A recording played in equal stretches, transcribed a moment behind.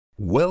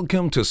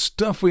Welcome to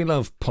Stuff We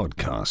Love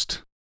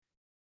Podcast.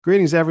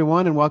 Greetings,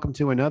 everyone, and welcome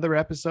to another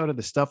episode of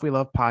the Stuff We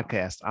Love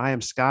Podcast. I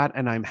am Scott,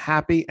 and I'm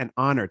happy and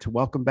honored to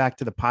welcome back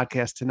to the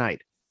podcast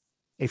tonight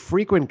a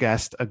frequent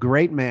guest, a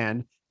great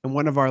man, and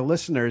one of our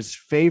listeners'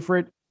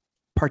 favorite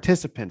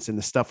participants in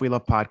the Stuff We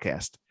Love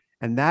Podcast,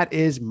 and that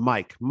is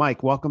Mike.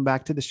 Mike, welcome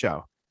back to the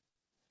show.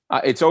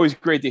 It's always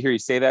great to hear you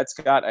say that,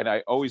 Scott, and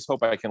I always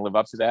hope I can live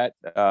up to that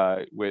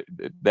with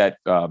that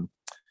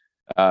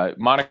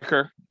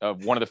moniker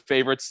of one of the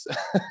favorites.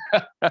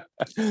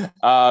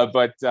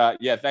 But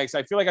thanks.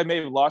 I feel like I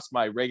may have lost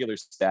my regular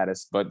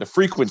status, but the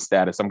frequent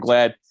status, I'm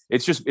glad.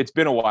 It's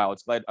been a while.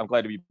 I'm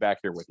glad to be back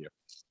here with you.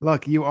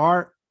 Look,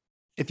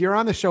 if you're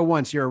on the show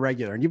once, you're a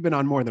regular, and you've been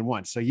on more than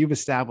once, so you've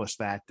established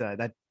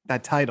that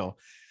title.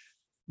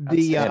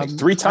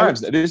 Three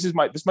times. This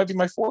might be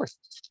my fourth.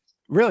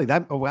 Really?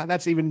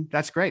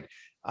 That's great.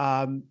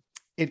 I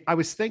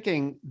was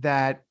thinking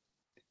that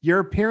your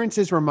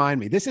appearances remind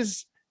me. This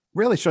is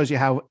really shows you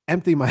how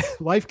empty my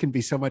life can be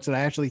so much that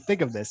I actually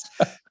think of this,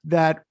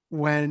 that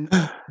when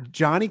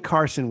Johnny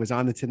Carson was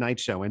on the Tonight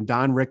Show and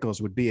Don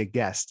Rickles would be a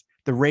guest,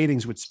 the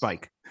ratings would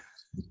spike.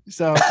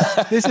 So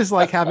this is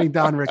like having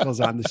Don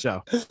Rickles on the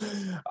show.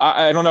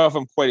 I don't know if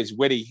I'm quite as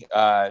witty,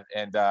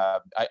 and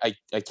I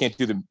can't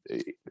do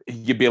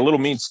you'd be a little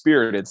mean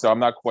spirited, so I'm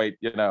not quite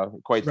there.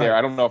 Right. I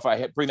don't know if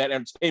I bring that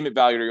entertainment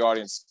value to your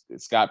audience,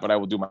 Scott, but I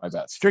will do my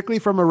best. Strictly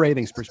from a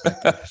ratings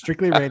perspective.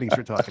 Strictly ratings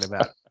we're talking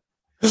about.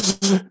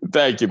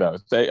 Thank you, though.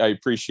 I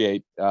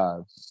appreciate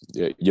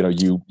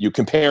you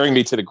comparing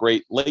me to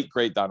the late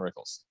great Don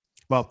Rickles.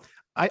 Well,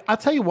 I'll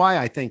tell you why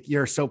I think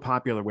you're so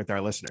popular with our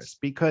listeners,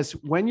 because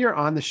when you're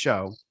on the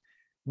show,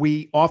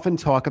 we often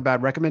talk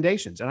about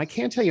recommendations. And I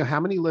can't tell you how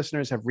many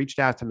listeners have reached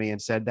out to me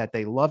and said that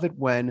they love it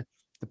when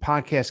the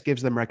podcast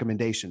gives them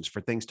recommendations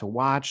for things to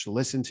watch,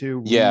 listen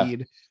to,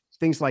 read,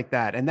 things like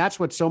that. And that's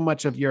what so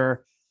much of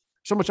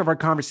our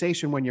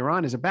conversation when you're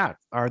on is about,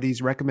 are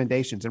these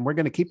recommendations. And we're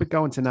going to keep it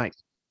going tonight.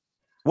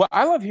 Well,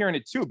 I love hearing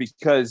it too,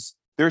 because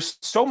there's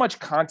so much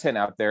content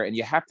out there and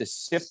you have to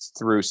sift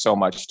through so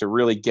much to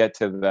really get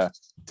to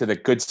the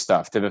good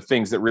stuff, to the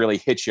things that really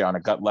hit you on a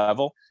gut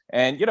level.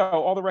 And,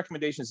 all the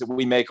recommendations that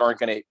we make aren't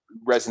going to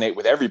resonate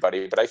with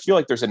everybody, but I feel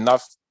like there's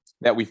enough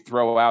that we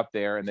throw out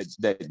there and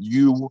that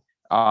you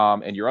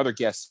and your other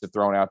guests have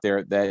thrown out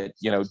there that,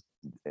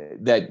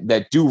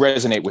 that do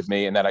resonate with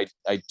me, and that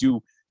I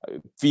do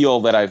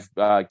feel that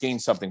I've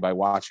gained something by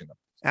watching them.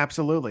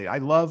 Absolutely.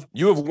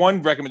 You have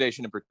one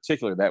recommendation in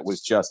particular that was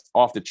just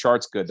off the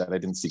charts good that I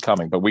didn't see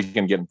coming, but we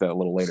can get into that a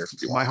little later.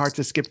 My heart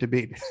just skipped a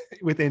beat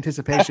with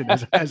anticipation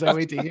as I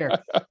wait to hear.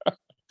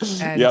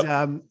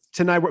 And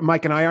tonight,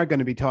 Mike and I are going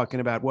to be talking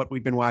about what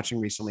we've been watching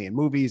recently in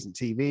movies and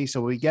TV.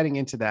 So we'll be getting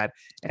into that.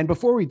 And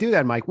before we do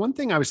that, Mike, one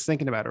thing I was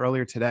thinking about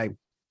earlier today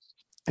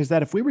is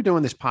that if we were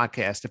doing this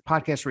podcast, if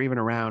podcasts were even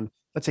around,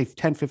 let's say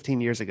 10,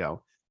 15 years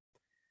ago,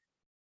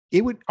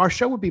 our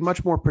show would be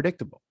much more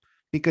predictable,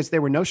 because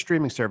there were no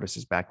streaming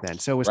services back then.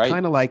 So it was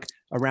kind of like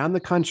around the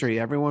country,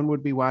 everyone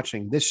would be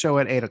watching this show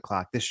at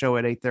 8:00, this show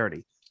at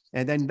 8:30.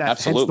 And then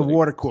hence the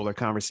water cooler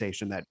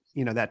conversation,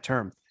 that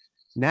term.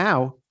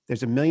 Now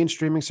there's a million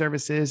streaming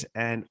services,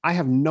 and I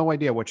have no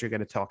idea what you're going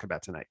to talk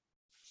about tonight.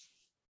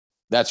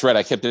 That's right.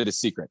 I kept it a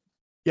secret.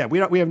 Yeah.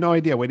 We have no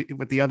idea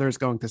what the other is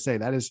going to say. I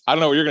don't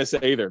know what you're going to say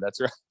either.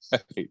 That's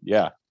right.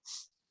 Yeah.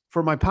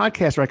 For my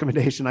podcast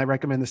recommendation, I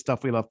recommend the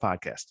Stuff We Love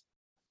Podcast.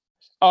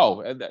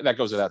 Oh, that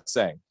goes without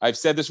saying. I've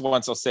said this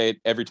once. I'll say it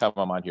every time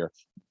I'm on here.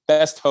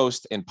 Best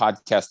host in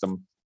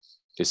podcastum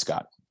is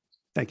Scott.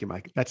 Thank you,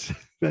 Mike. That's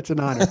an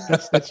honor.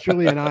 That's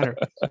truly an honor.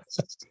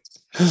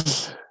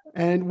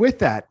 And with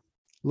that,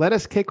 let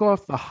us kick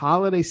off the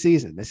holiday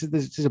season. This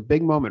is a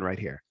big moment right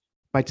here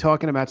by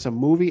talking about some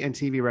movie and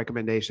TV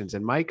recommendations.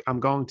 And Mike,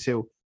 I'm going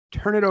to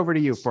turn it over to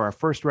you for our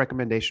first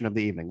recommendation of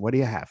the evening. What do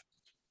you have?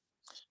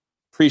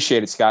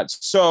 Appreciate it, Scott.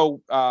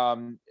 So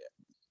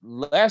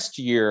last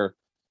year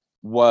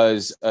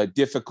was a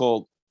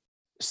difficult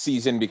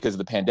season because of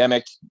the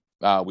pandemic.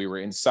 We were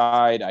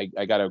inside.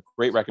 I got a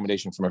great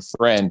recommendation from a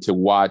friend to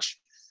watch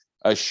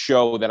a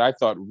show that I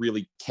thought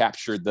really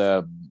captured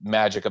the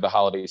magic of the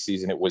holiday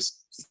season. It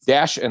was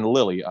Dash and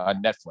Lily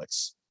on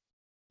Netflix.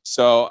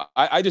 So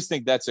I just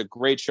think that's a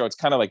great show. It's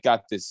kind of like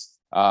got this,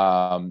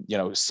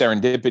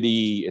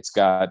 serendipity. It's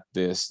got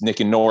this Nick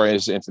and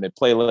Nora's Infinite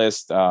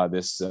Playlist,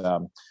 this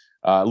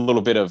a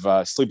little bit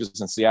of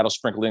Sleepless in Seattle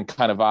sprinkled in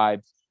kind of vibe.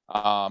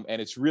 And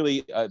it's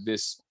really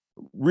this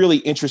really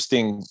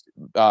interesting,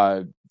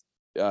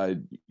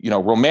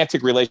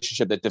 romantic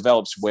relationship that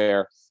develops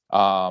where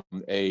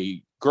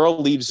a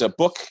girl leaves a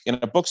book in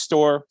a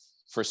bookstore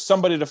for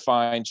somebody to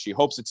find. She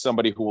hopes it's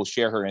somebody who will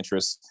share her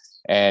interests,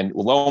 and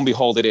lo and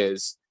behold, it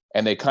is.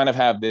 And they kind of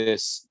have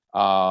this,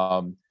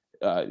 they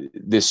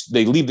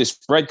leave this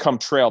breadcrumb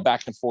trail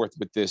back and forth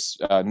with this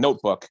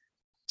notebook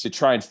to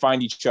try and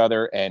find each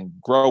other and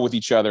grow with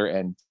each other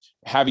and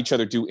have each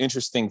other do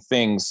interesting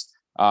things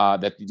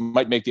that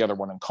might make the other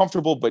one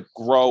uncomfortable, but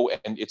grow.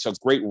 And it's a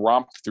great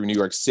romp through New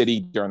York City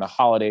during the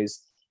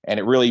holidays. and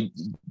it really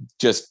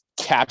just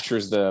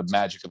captures the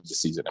magic of the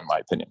season, in my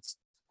opinion.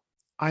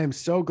 I am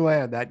so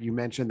glad that you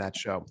mentioned that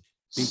show,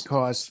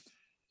 because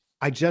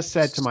I just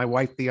said to my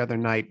wife the other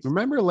night,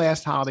 remember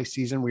last holiday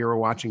season, we were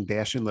watching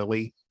Dash and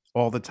Lily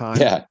all the time.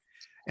 Yeah.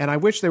 And I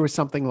wish there was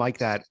something like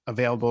that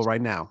available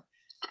right now,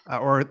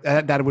 or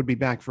that it would be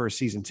back for a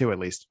season 2, at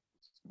least.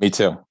 Me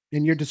too.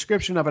 And your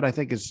description of it, I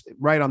think, is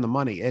right on the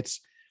money. It's,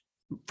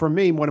 for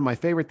me, one of my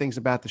favorite things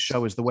about the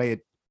show is the way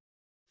it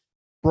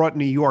brought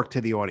New York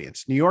to the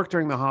audience. New York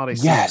during the holiday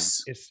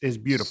season is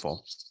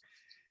beautiful.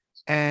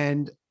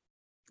 And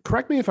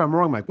correct me if I'm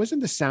wrong, Mike,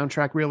 wasn't the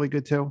soundtrack really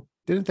good too?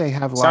 Didn't they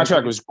have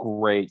soundtrack was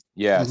great?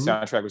 Yeah,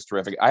 soundtrack was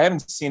terrific. I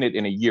haven't seen it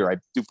in a year. I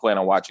do plan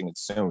on watching it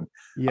soon.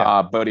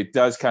 Yeah, but it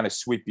does kind of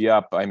sweep you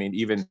up. I mean,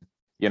 even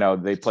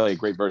they play a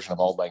great version of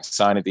Auld Lang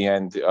Syne at the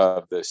end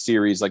of the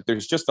series. Like,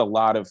 there's just a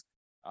lot of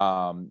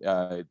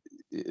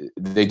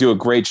they do a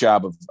great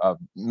job of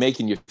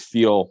making you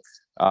feel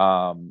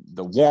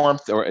the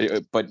warmth,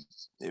 but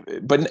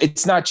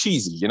it's not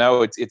cheesy.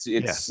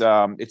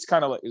 It's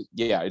kind of like,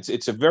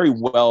 it's a very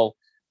well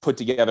put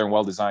together and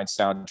well designed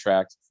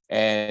soundtrack.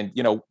 And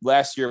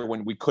last year,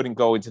 when we couldn't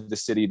go into the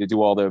city to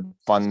do all the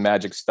fun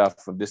magic stuff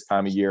of this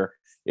time of year,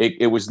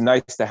 it was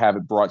nice to have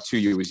it brought to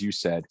you, as you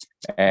said,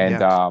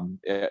 and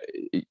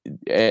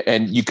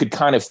and you could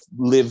kind of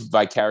live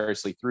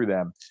vicariously through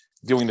them,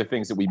 doing the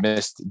things that we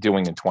missed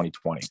doing in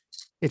 2020.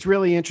 It's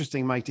really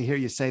interesting, Mike, to hear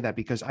you say that,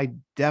 because I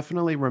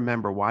definitely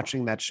remember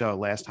watching that show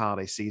last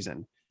holiday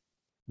season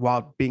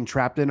while being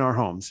trapped in our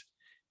homes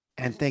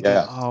and thinking,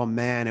 oh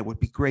man, it would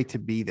be great to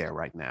be there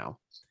right now.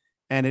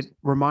 And it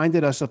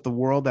reminded us of the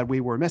world that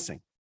we were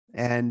missing.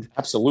 And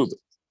absolutely.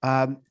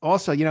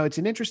 Also, it's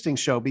an interesting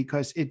show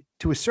because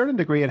to a certain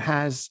degree, it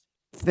has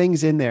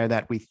things in there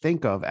that we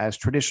think of as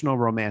traditional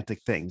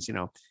romantic things,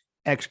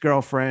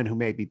 ex-girlfriend who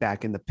may be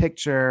back in the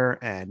picture,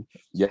 and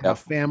how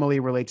family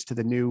relates to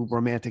the new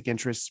romantic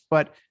interests.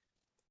 But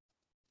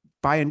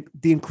by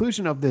the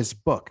inclusion of this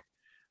book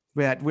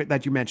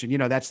that you mentioned,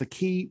 that's the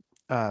key.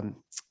 I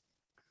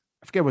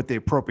forget what the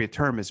appropriate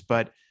term is,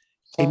 but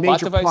a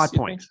major plot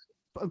point,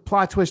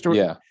 plot twist,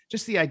 or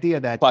just the idea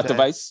that plot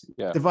device.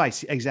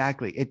 Device.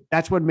 Exactly.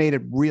 That's what made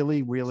it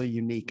really, really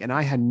unique. And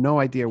I had no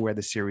idea where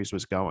the series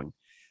was going.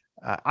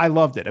 I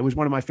loved it. It was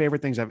one of my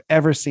favorite things I've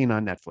ever seen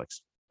on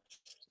Netflix.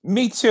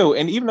 Me too.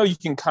 And even though you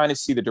can kind of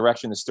see the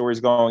direction the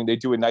story's going, they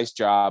do a nice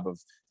job of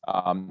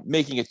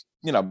making it,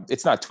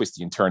 it's not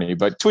twisty and turny,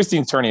 but twisty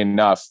and turny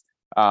enough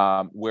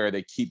where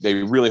they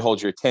really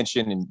hold your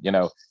attention, and,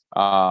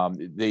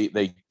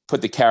 they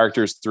put the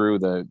characters through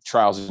the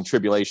trials and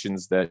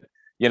tribulations that,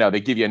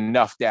 they give you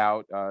enough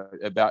doubt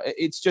about.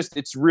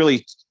 It's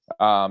really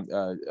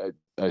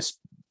a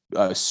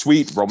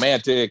sweet,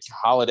 romantic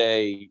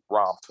holiday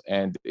romp.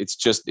 And it's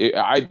just,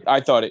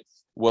 I thought it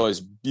was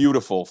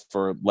beautiful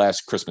for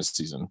last Christmas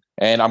season,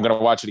 and I'm going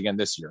to watch it again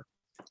this year.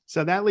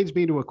 So that leads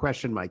me to a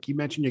question, Mike. You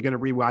mentioned you're going to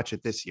rewatch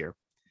it this year.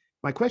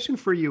 My question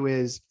for you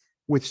is,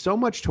 with so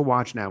much to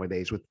watch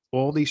nowadays, with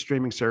all these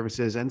streaming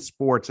services and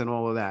sports and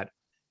all of that,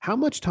 how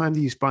much time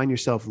do you find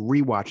yourself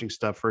rewatching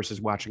stuff versus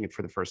watching it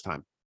for the first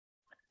time?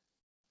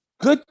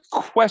 Good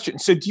question.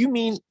 So do you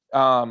mean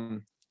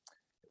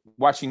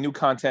watching new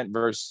content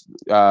versus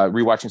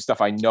rewatching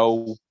stuff I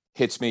know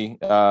hits me,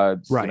 right?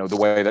 The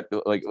way that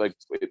like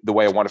the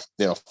way I want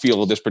to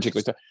feel this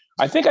particular time.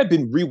 I think I've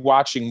been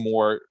rewatching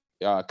more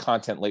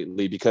content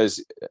lately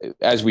because,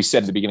 as we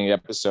said at the beginning of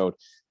the episode,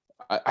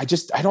 I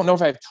don't know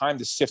if I have time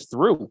to sift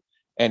through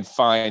and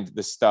find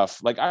the stuff.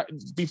 Like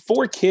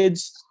before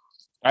kids,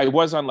 I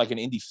was on like an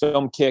indie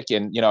film kick,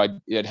 and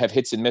I'd have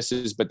hits and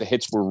misses, but the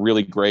hits were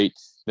really great.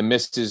 The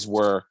misses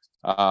were,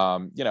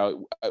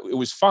 it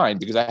was fine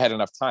because I had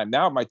enough time.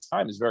 Now my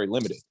time is very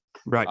limited.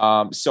 Right.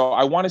 So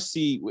I want to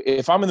see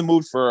if I'm in the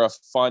mood for a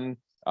fun,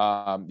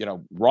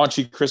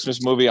 raunchy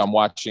Christmas movie. I'm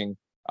watching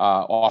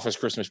Office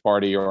Christmas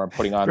Party, or I'm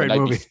putting on the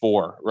night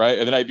before, right?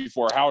 Or the night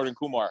before Howard and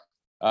Kumar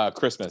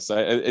Christmas.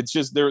 It's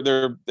just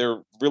they're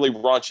really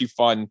raunchy,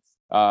 fun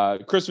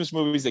Christmas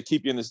movies that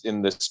keep you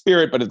in the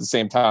spirit, but at the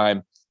same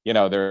time,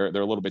 they're a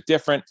little bit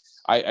different.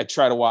 I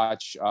try to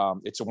watch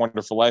It's a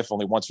Wonderful Life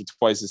only once or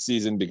twice a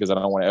season because I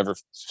don't want to ever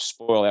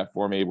spoil that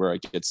for me where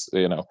it gets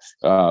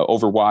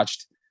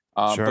overwatched.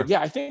 Sure. But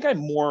yeah, I think I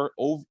more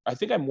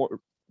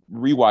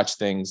rewatch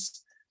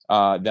things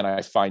than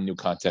I find new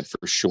content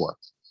for sure.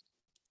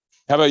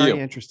 How about you?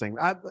 Interesting.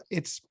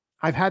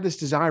 I've had this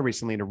desire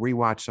recently to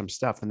rewatch some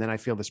stuff, and then I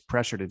feel this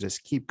pressure to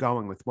just keep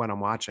going with what I'm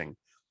watching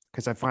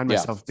because I find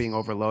myself being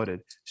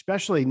overloaded,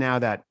 especially now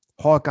that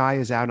Hawkeye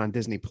is out on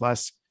Disney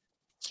Plus.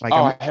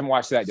 I haven't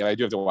watched that yet. I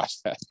do have to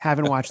watch that.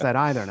 Haven't watched that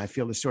either, and I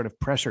feel this sort of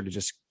pressure to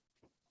just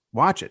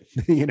watch it.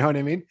 You know what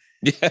I mean?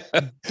 Yeah,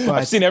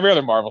 I've seen every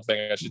other Marvel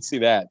thing. I should see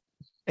that.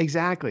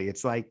 Exactly.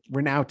 It's like we're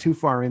now too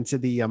far into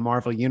the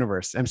Marvel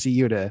universe,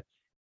 MCU,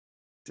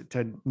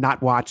 to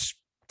not watch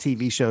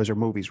TV shows or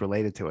movies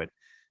related to it.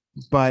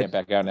 But can't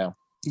back out now.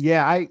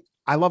 Yeah,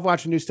 I love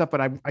watching new stuff, but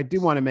I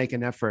do want to make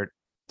an effort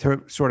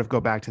to sort of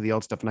go back to the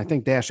old stuff. And I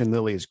think Dash and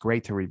Lily is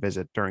great to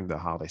revisit during the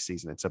holiday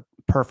season. It's a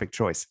perfect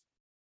choice.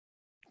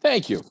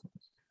 Thank you.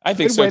 I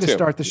think Good so way to too.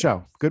 start the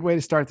show. Good way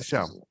to start the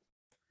show.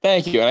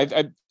 Thank you.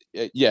 And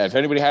yeah, if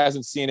anybody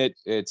hasn't seen it,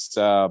 it's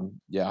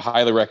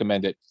highly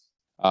recommend it.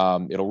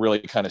 It'll really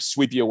kind of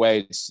sweep you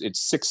away.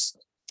 It's 6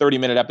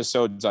 30-minute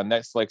episodes on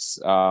Netflix,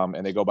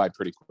 and they go by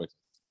pretty quick.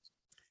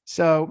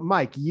 So,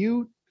 Mike,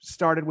 you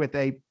started with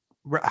a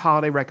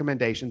holiday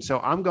recommendation. So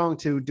I'm going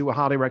to do a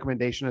holiday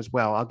recommendation as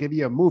well. I'll give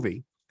you a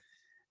movie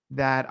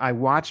that I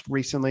watched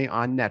recently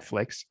on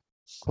Netflix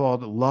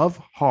called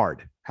Love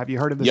Hard. Have you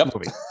heard of this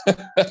movie?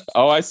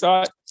 Oh, I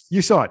saw it.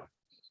 You saw it?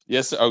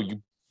 Yes. Oh,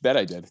 you bet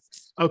I did.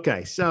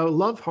 Okay. So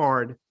Love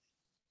Hard,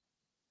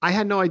 I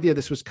had no idea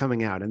this was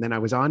coming out. And then I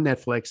was on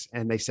Netflix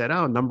and they said,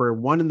 oh,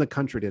 #1 in the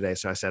country today.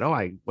 So I said,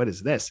 what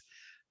is this?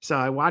 So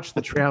I watched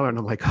the trailer and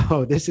I'm like,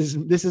 oh, this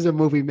is a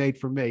movie made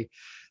for me.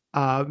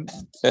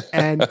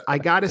 And I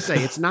got to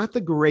say, it's not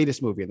the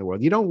greatest movie in the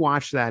world. You don't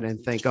watch that and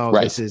think, oh,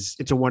 right.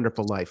 It's a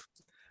Wonderful Life.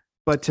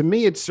 But to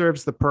me, it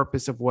serves the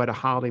purpose of what a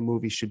holiday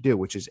movie should do,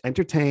 which is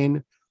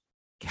entertain,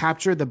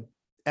 capture the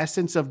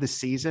essence of the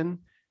season,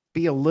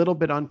 be a little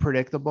bit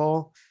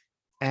unpredictable.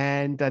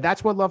 And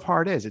that's what Love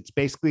Hard is. It's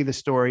basically the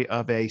story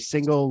of a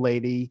single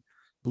lady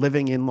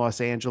living in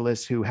Los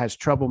Angeles who has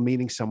trouble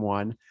meeting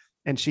someone.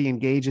 And she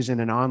engages in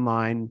an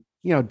online,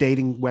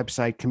 dating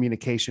website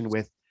communication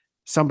with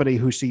somebody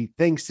who she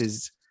thinks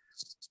is,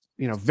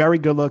 very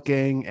good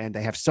looking, and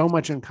they have so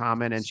much in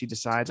common. And she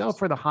decides,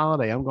 for the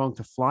holiday, I'm going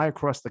to fly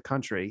across the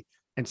country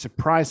and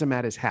surprise him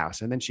at his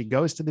house. And then she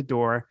goes to the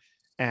door,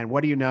 and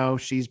what do you know?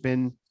 She's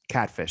been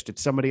catfished.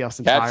 It's somebody else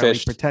entirely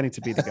pretending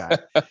to be the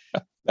guy.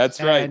 That's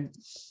right. And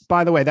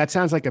by the way, that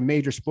sounds like a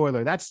major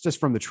spoiler. That's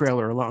just from the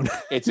trailer alone.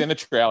 It's in the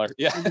trailer.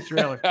 Yeah. In the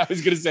trailer. I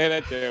was going to say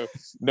that too.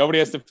 Nobody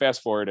has to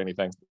fast forward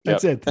anything.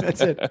 That's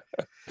it.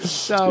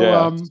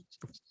 So,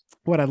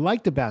 what I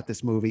liked about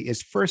this movie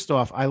is, first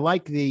off, I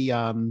like the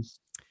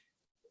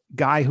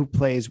guy who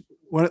plays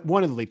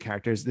one of the lead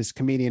characters, this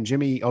comedian,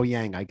 Jimmy O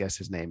Yang, I guess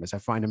his name is. I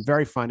find him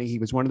very funny. He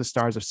was one of the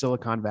stars of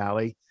Silicon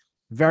Valley.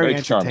 Very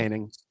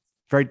entertaining.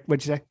 Charming.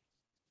 What'd you say?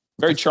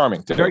 Very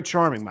charming. Too. Very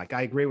charming, Mike.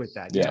 I agree with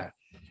that. Yeah.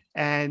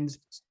 And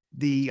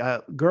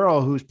the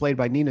girl who's played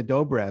by Nina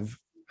Dobrev,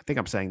 I think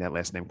I'm saying that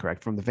last name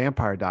correct, from The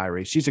Vampire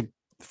Diaries. She's a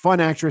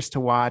fun actress to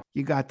watch.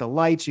 You got the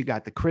lights, you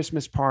got the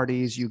Christmas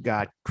parties, you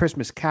got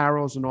Christmas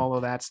carols and all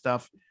of that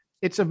stuff.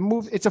 It's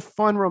a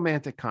fun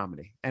romantic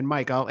comedy. And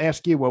Mike, I'll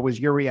ask you, what was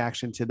your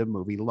reaction to the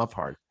movie Love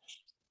Hard?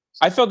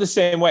 I felt the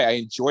same way. I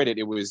enjoyed it.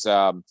 It was,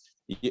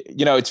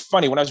 it's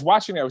funny. When I was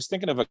watching it, I was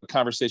thinking of a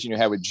conversation you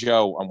had with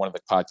Joe on one of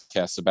the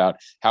podcasts about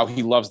how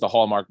he loves the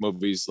Hallmark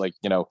movies. Like,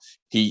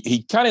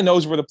 he kind of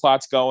knows where the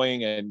plot's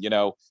going, and,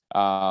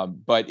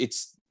 but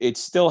it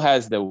still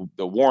has the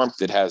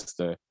warmth. It has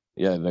the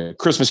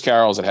Christmas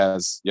carols. It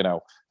has,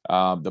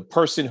 the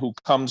person who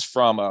comes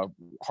from a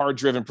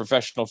hard-driven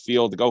professional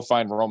field to go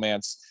find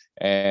romance,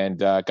 and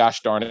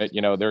gosh darn it,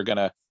 they're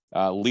gonna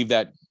leave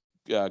that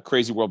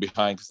crazy world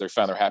behind because they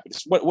found their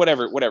happiness.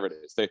 Whatever it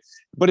is,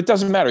 but it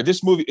doesn't matter.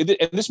 This movie,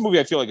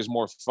 I feel like, is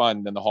more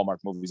fun than the Hallmark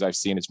movies I've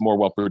seen. It's more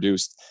well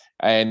produced,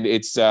 and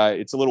it's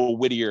a little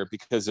wittier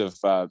because of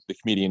the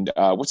comedian.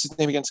 What's his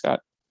name again,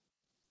 Scott?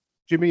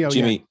 Jimmy O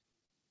Yang.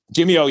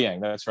 Jimmy O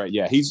Yang. That's right.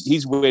 Yeah,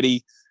 he's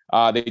witty.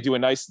 They do a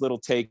nice little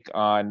take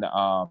on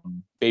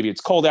Baby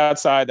It's Cold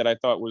Outside that I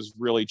thought was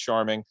really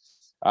charming,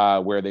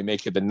 where they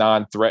make it the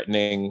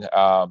non-threatening,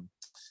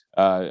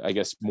 I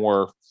guess,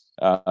 more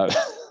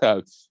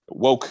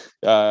woke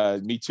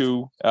Me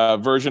Too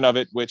version of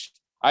it, which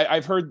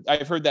I've heard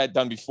that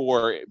done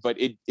before, but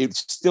it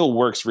still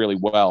works really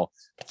well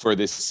for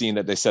this scene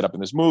that they set up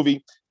in this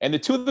movie. And the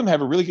two of them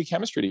have a really good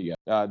chemistry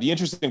together. The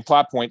interesting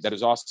plot point that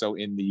is also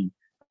in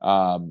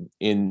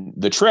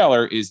the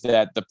trailer is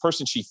that the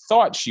person she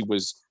thought she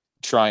was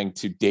trying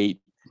to date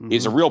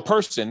is a real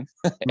person,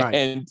 right.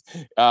 And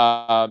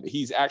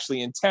he's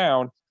actually in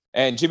town,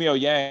 and Jimmy O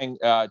Yang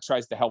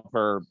tries to help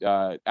her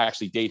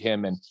actually date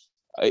him. And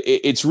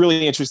it's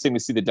really interesting to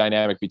see the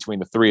dynamic between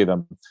the three of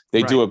them.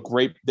 They do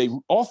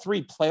all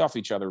three play off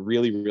each other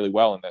really, really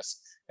well in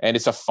this, and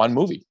it's a fun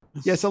movie.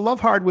 Yeah, so Love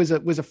Hard was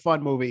a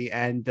fun movie,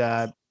 and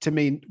to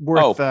me,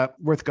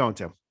 worth going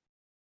to.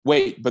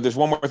 Wait, but there's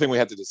one more thing we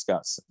have to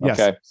discuss. Yes.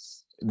 Okay.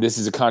 This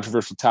is a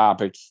controversial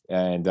topic,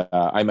 and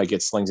I might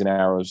get slings and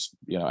arrows,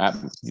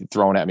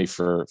 thrown at me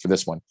for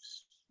this one.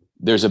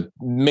 There's a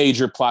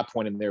major plot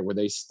point in there where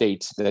they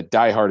state that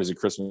Die Hard is a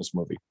Christmas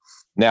movie.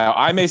 Now,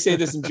 I may say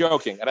this in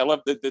joking, and I love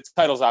the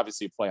titles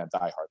obviously play on Die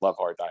Hard, Love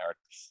Hard, Die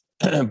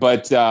Hard.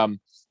 But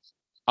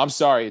I'm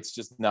sorry, it's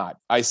just not.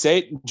 I say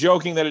it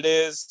joking that it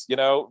is,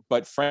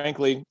 but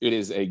frankly, it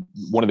is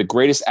one of the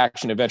greatest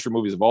action adventure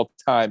movies of all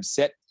time,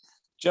 set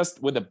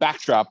just with a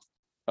backdrop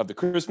of the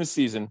Christmas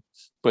season.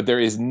 But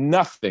there is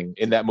nothing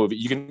in that movie.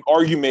 You can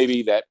argue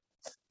maybe that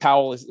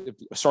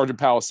Sergeant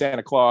Powell is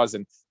Santa Claus,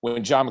 and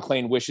when John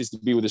McClane wishes to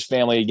be with his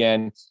family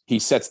again, he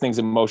sets things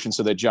in motion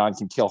so that John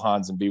can kill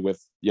Hans and be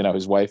with,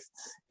 his wife.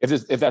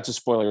 If that's a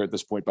spoiler at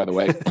this point, by the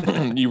way,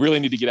 you really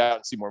need to get out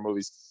and see more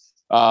movies.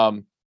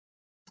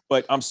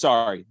 But I'm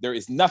sorry, there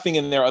is nothing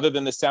in there other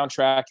than the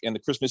soundtrack and the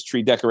Christmas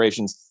tree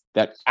decorations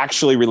that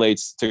actually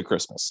relates to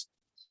Christmas.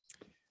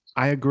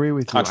 I agree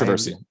with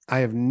Controversy. you. I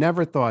have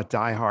never thought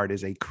Die Hard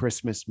is a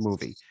Christmas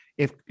movie.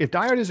 If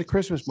Die Hard is a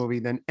Christmas movie,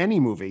 then any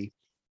movie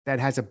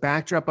that has a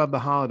backdrop of the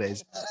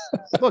holidays.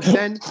 Look,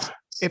 then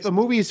if a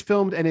movie is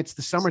filmed and it's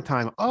the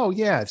summertime, oh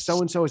yeah,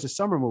 so-and-so is a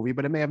summer movie,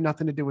 but it may have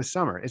nothing to do with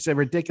summer. It's a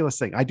ridiculous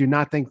thing. I do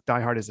not think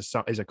Die Hard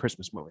is a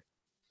Christmas movie.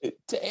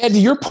 To add to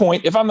your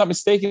point, if I'm not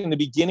mistaken, in the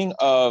beginning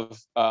of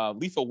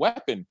Lethal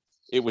Weapon,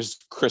 it was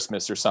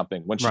Christmas or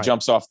something when she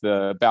jumps off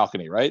the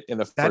balcony, right? In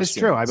the first That is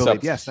true. I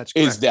believe. Yes, that's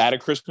correct. Is that a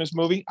Christmas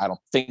movie? I don't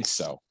think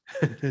so.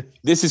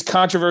 This is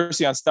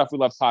controversy on Stuff We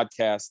Love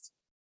podcast.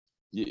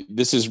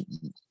 This is,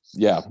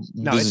 no,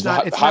 this is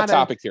not, hot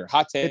topic here.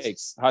 Hot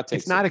takes.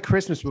 It's not a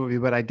Christmas movie,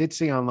 but I did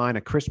see online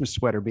a Christmas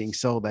sweater being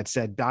sold that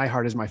said Die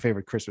Hard is my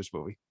favorite Christmas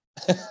movie.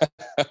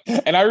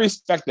 And I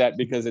respect that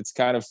because it's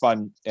kind of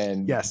fun.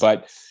 And yes,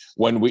 but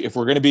if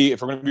we're gonna be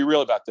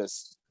real about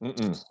this,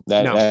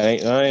 that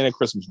ain't a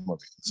Christmas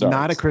movie. Sorry.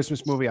 Not a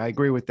Christmas movie. I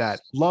agree with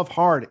that. Love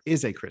Hard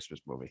is a Christmas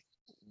movie,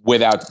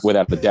 without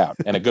a doubt,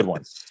 and a good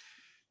one.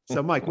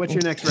 So, Mike, what's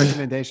your next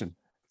recommendation?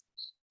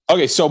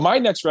 Okay, so my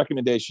next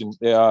recommendation,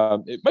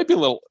 it might be a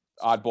little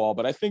oddball,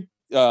 but I think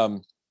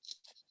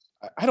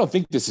I don't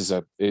think this is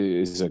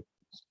a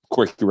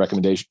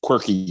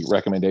quirky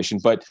recommendation,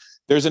 but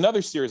there's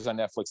another series on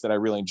Netflix that I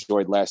really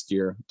enjoyed last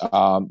year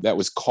that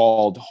was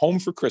called Home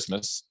for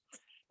Christmas.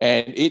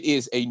 And it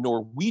is a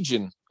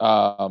Norwegian.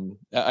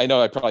 I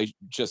know I probably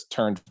just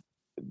turned,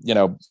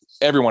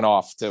 everyone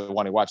off to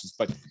want to watch this,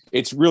 but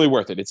it's really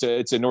worth it.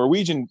 It's a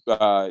Norwegian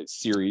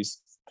series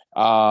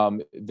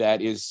that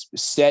is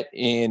set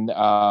in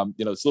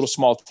this little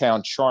small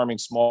town, charming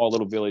small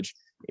little village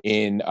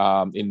in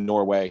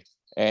Norway.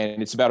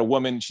 And it's about a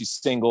woman. She's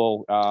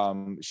single.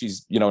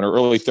 She's, in her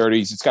early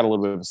 30s. It's got a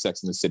little bit of a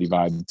Sex and the City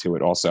vibe to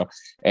it also.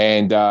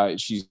 And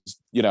she's,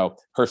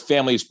 her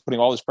family is putting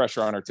all this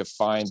pressure on her to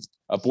find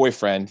a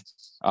boyfriend.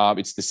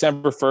 It's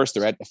December 1st.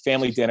 They're at a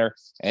family dinner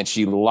and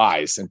she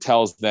lies and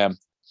tells them,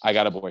 I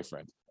got a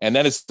boyfriend. And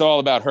then it's all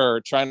about her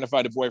trying to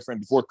find a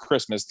boyfriend before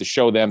Christmas to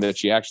show them that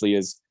she actually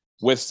is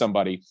with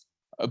somebody.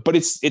 But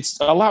it's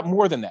a lot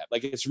more than that.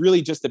 Like, it's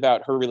really just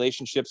about her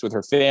relationships with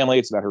her family.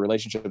 It's about her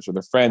relationships with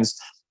her friends.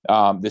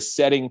 The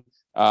setting.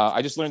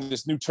 I just learned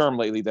this new term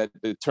lately, that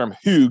the term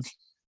hygge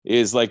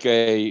is like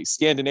a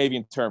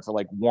Scandinavian term for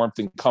like warmth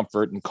and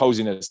comfort and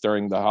coziness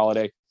during the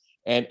holiday.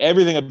 And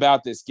everything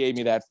about this gave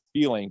me that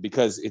feeling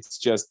because it's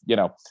just,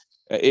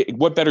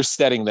 what better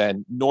setting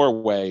than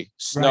Norway,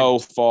 snow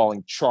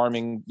falling,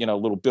 charming,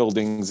 little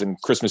buildings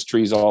and Christmas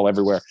trees all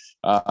everywhere.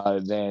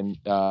 Than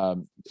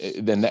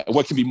that.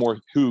 What can be more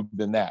hygge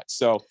than that?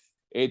 So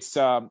it's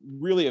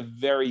really a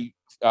very,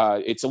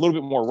 it's a little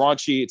bit more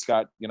raunchy. It's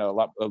got, a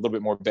little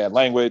bit more bad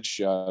language,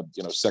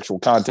 sexual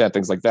content,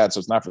 things like that. So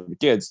it's not for the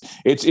kids.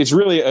 It's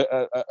really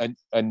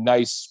a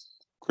nice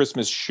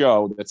Christmas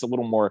show that's a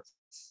little more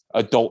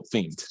adult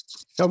themed.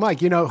 So,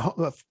 Mike,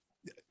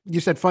 you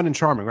said fun and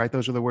charming, right?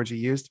 Those are the words you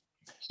used.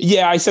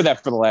 Yeah, I said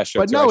that for the last show.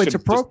 But too. no, it's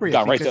appropriate.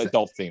 Got right to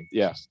adult theme.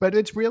 Yeah. But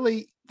it's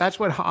really, that's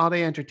what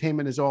holiday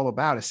entertainment is all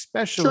about,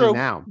 especially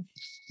now.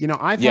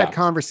 I've had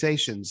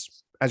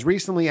conversations as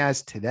recently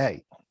as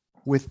today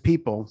with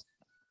people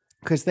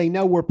because they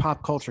know we're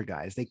pop culture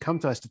guys. They come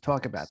to us to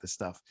talk about this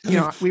stuff.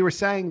 We were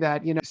saying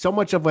that, so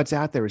much of what's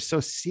out there is so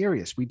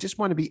serious. We just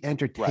want to be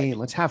entertained. Right.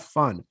 Let's have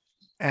fun.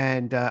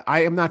 And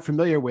I am not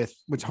familiar with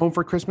what's Home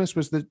for Christmas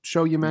was the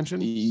show you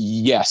mentioned.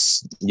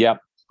 Yes. Yep.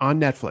 On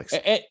Netflix.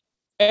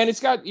 And it's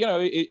got,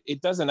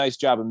 it does a nice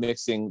job of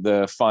mixing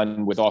the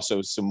fun with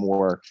also some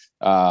more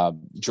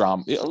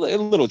drama, a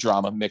little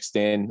drama mixed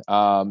in.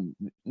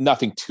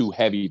 Nothing too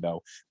heavy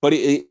though, but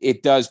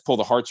it does pull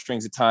the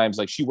heartstrings at times.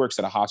 Like, she works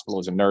at a hospital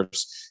as a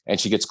nurse and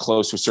she gets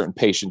close with certain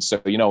patients.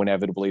 So,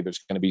 inevitably there's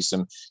going to be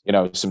some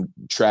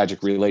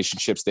tragic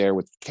relationships there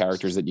with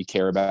characters that you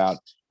care about.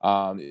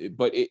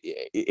 But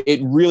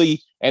it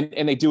really, and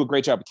they do a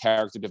great job of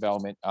character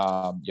development.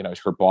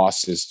 Her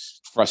boss is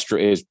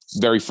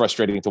very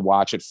frustrating to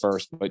watch at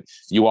first, but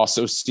you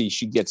also see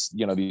she gets,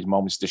 these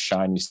moments to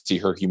shine. You see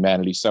her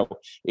humanity. So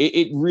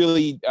it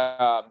really,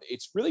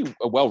 it's really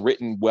a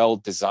well-written,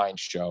 well-designed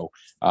show.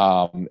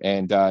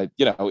 It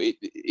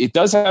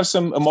does have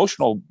some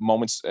emotional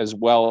moments as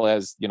well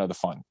as, the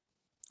fun.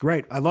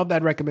 Great. I love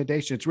that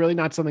recommendation. It's really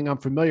not something I'm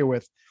familiar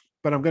with,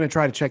 but I'm going to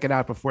try to check it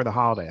out before the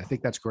holiday. I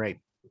think that's great.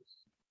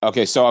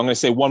 Okay, so I'm going to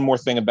say one more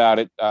thing about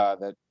it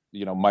that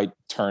might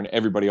turn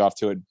everybody off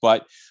to it,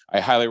 but I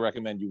highly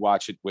recommend you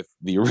watch it with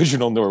the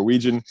original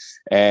Norwegian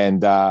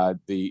and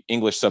the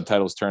English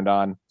subtitles turned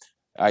on.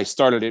 I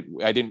started it.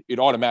 It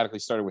automatically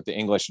started with the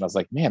English, and I was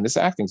like, man, this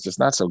acting's just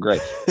not so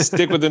great.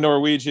 Stick with the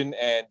Norwegian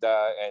and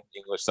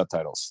English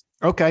subtitles.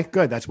 Okay,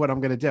 good. That's what I'm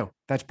going to do.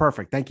 That's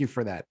perfect. Thank you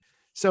for that.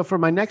 So for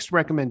my next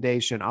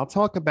recommendation, I'll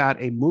talk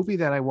about a movie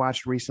that I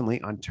watched recently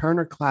on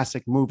Turner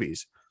Classic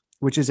Movies,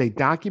 which is a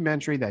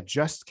documentary that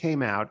just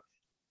came out.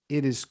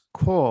 It is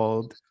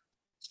called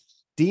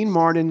Dean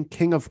Martin,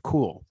 King of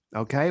Cool.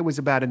 Okay. It was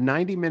about a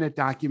 90-minute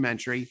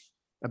documentary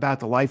about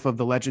the life of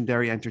the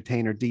legendary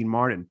entertainer Dean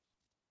Martin.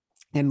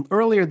 And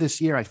earlier this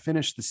year, I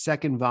finished the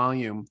second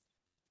volume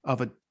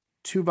of a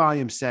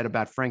 2-volume set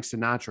about Frank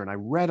Sinatra. And I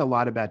read a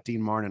lot about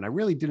Dean Martin. I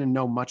really didn't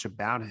know much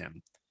about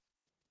him.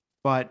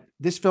 But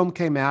this film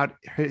came out.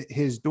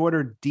 His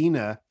daughter,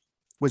 Dina,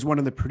 was one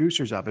of the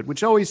producers of it,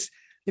 which always,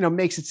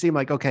 makes it seem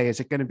like, okay, is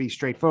it going to be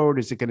straightforward?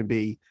 Is it going to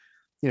be,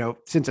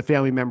 since a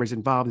family member is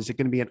involved, is it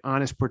going to be an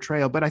honest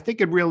portrayal? But I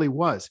think it really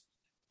was.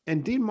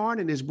 And Dean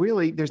Martin is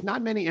really, there's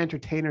not many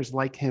entertainers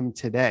like him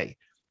today,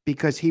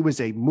 because he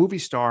was a movie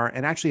star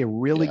and actually a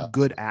really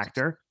good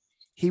actor.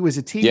 He was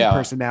a TV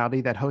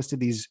personality that hosted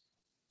these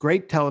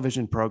great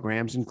television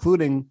programs,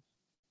 including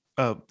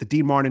the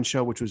Dean Martin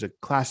Show, which was a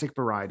classic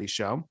variety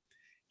show.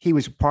 He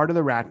was part of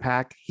the Rat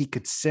Pack. He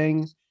could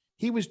sing.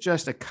 He was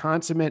just a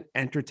consummate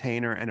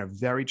entertainer and a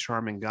very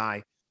charming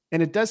guy.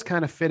 And it does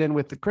kind of fit in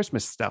with the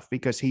Christmas stuff,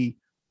 because he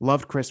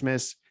loved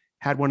Christmas,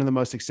 had one of the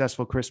most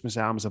successful Christmas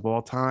albums of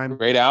all time.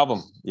 Great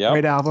album. Yeah.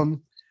 Great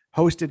album.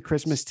 Hosted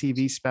Christmas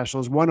TV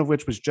specials, one of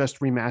which was just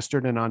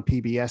remastered and on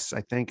PBS, I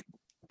think,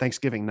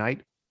 Thanksgiving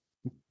night.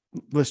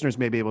 Listeners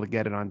may be able to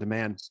get it on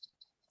demand.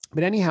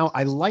 But anyhow,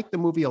 I like the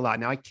movie a lot.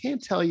 Now, I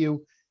can't tell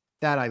you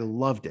that I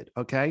loved it,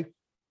 okay?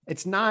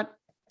 It's not,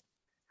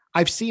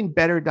 I've seen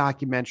better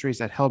documentaries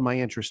that held my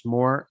interest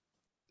more,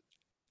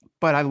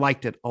 but I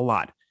liked it a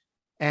lot.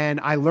 And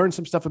I learned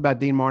some stuff about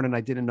Dean Martin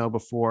I didn't know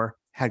before,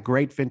 had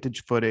great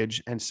vintage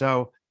footage. And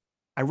so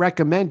I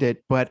recommend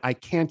it, but I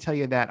can't tell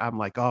you that I'm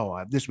like,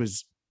 oh, this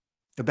was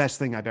the best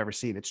thing I've ever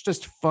seen. It's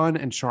just fun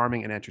and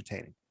charming and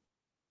entertaining.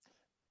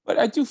 But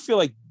I do feel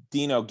like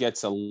Dino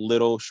gets a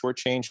little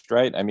shortchanged,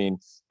 right? I mean,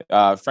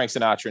 Frank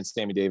Sinatra and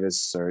Sammy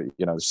Davis are,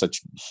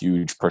 such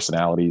huge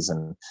personalities,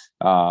 and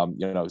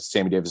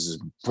Sammy Davis's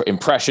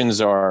impressions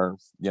are,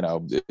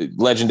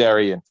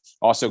 legendary, and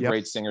also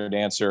great singer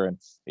dancer,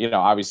 and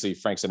obviously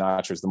Frank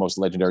Sinatra is the most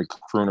legendary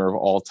crooner of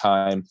all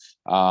time.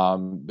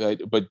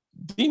 But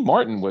Dean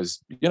Martin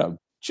was,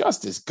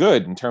 just as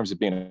good in terms of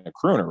being a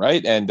crooner,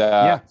 right? And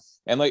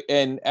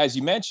and as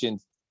you mentioned,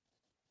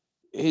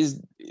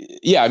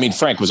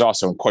 Frank was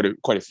also in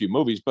quite a few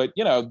movies, but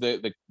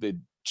the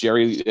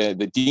Jerry,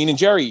 the Dean and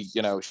Jerry,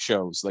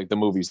 shows, like the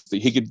movies.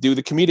 He could do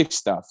the comedic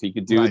stuff. He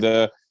could do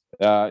the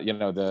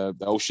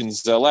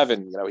Ocean's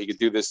 11. He could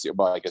do this.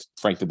 Well, I guess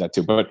Frank did that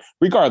too. But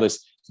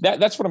regardless,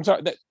 that's what I'm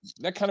talking.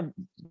 That kind of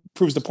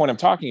proves the point I'm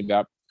talking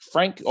about.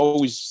 Frank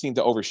always seemed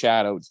to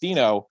overshadow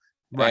Dino,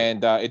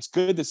 and it's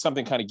good that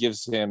something kind of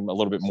gives him a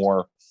little bit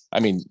more. I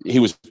mean, he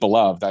was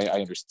beloved. I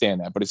understand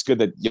that, but it's good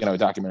that, a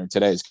documentary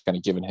today is kind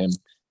of giving him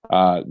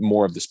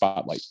more of the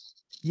spotlight.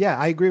 Yeah,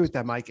 I agree with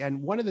that, Mike.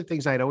 And one of the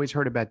things I'd always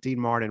heard about Dean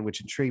Martin, which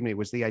intrigued me,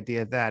 was the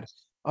idea that,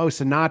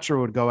 Sinatra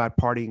would go out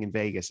partying in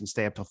Vegas and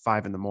stay up till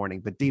 5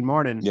 a.m. But Dean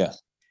Martin,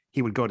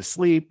 he would go to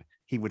sleep.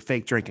 He would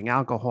fake drinking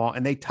alcohol.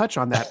 And they touch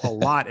on that a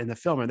lot in the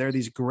film. And there are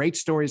these great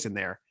stories in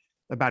there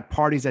about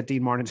parties at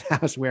Dean Martin's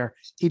house where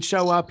he'd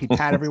show up, he'd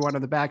pat everyone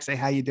on the back, say,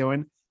 how you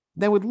doing?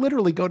 They would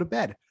literally go to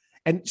bed.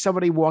 And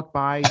somebody walked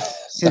by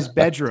his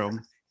bedroom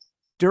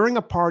during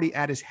a party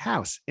at his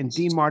house, and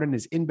Dean Martin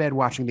is in bed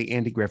watching the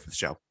Andy Griffith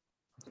Show.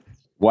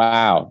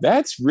 Wow,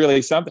 that's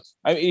really something.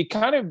 I mean,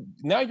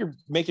 now you're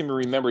making me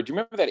remember. Do you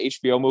remember that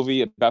HBO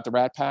movie about the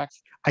Rat Pack?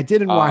 I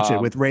didn't watch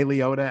it, with Ray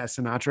Liotta as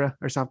Sinatra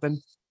or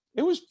something.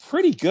 It was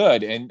pretty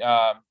good, and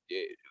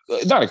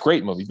not a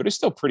great movie, but it's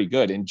still pretty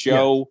good. And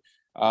Joe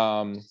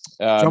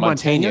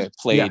Montana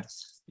played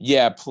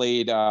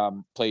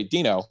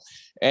Dino,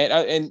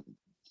 and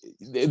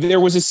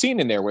there was a scene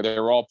in there where they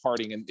were all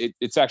partying, and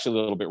it's actually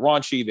a little bit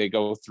raunchy. They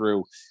go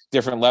through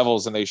different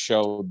levels, and they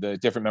show the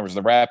different members of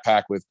the Rat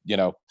Pack with,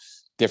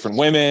 different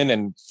women.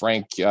 And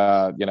Frank,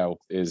 has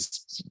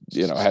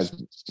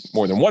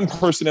more than one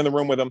person in the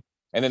room with him.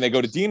 And then they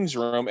go to Dean's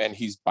room, and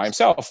he's by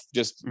himself,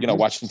 just,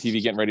 watching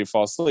TV, getting ready to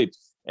fall asleep.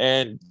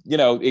 And,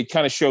 it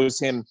kind of shows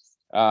him.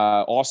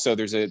 Also,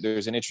 there's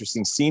an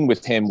interesting scene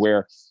with him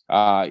where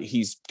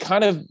he's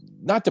kind of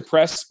not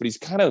depressed, but he's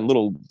kind of a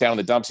little down in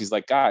the dumps. He's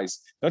like, guys,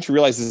 don't you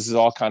realize this is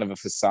all kind of a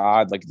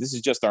facade? Like, this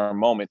is just our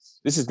moment.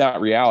 This is not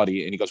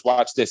reality. And he goes,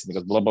 watch this. And he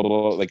goes, blah, blah,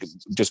 blah, blah. Like, it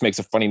just makes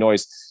a funny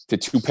noise to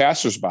two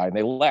passersby, and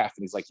they laugh.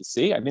 And he's like, you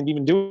see, I didn't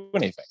even do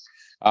anything.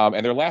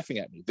 And they're laughing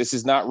at me. This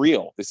is not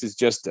real. This is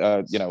just,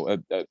 this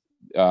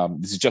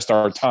is just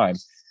our time.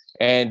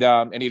 And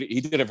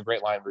he did have a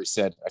great line where he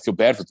said, I feel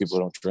bad for people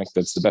who don't drink.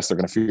 That's the best they're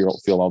going to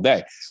feel all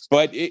day.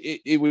 But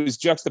it was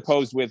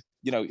juxtaposed with,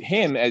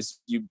 him, as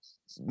you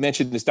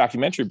mentioned, this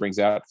documentary brings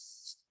out,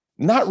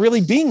 not really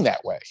being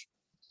that way.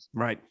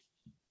 Right.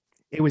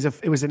 It was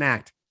an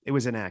act. It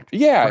was an act.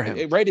 Yeah.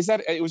 Right.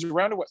 It was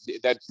around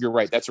that. You're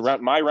right. That's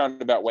around my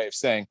roundabout way of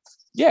saying,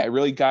 yeah, it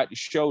really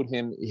showed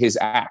him his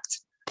act.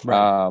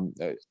 Right.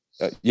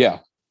 Yeah.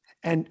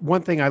 And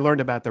one thing I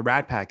learned about the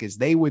Rat Pack is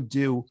they would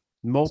do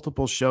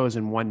multiple shows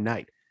in one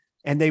night,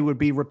 and they would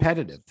be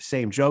repetitive, the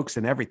same jokes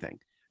and everything.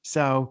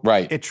 So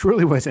it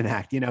truly was an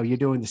act. You're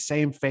doing the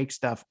same fake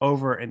stuff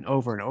over and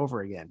over and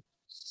over again.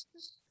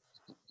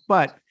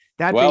 But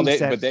that being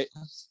said,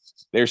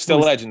 they're still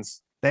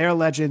legends. They are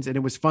legends, and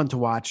it was fun to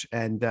watch.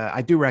 And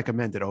I do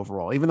recommend it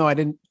overall, even though I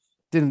didn't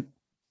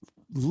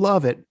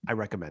love it. I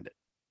recommend it.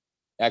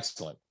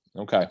 Excellent.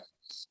 Okay.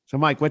 So,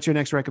 Mike, what's your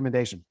next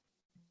recommendation?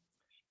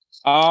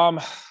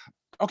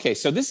 Okay,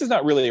 so this is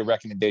not really a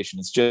recommendation.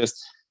 It's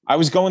just I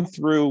was going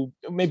through,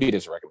 maybe it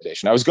is a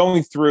recommendation. I was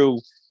going through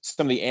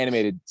some of the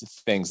animated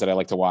things that I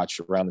like to watch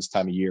around this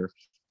time of year.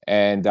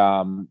 And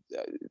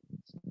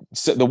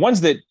so the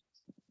ones that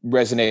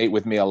resonate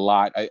with me a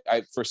lot,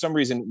 I for some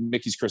reason,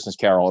 Mickey's Christmas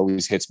Carol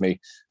always hits me.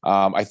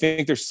 I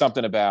think there's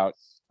something about,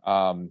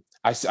 I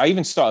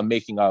even saw a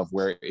making of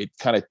where it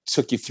kind of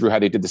took you through how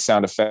they did the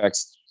sound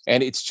effects.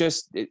 And it's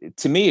just,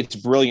 to me, it's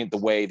brilliant the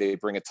way they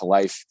bring it to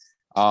life.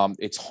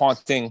 It's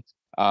haunting.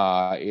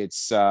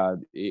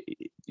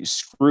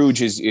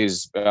 Scrooge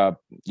is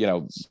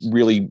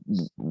really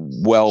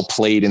well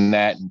played in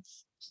that. And,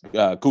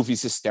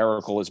 Goofy's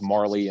hysterical as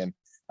Marley, and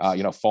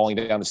falling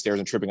down the stairs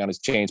and tripping on his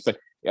chains. But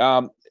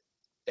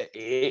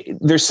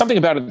there's something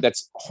about it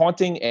that's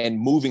haunting and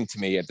moving to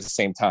me at the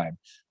same time.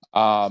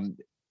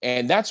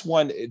 And that's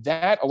one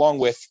that, along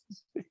with,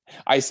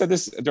 I said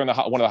this during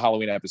one of the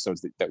Halloween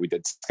episodes that we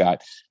did,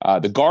 Scott,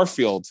 the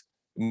Garfield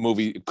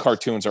movie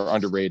cartoons are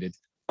underrated.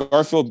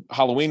 Garfield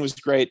Halloween was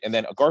great. And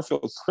then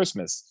Garfield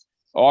Christmas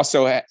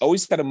also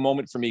always had a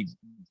moment for me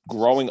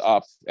growing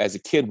up as a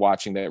kid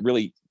watching that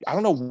really, I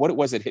don't know what it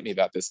was that hit me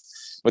about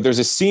this, but there's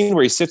a scene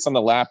where he sits on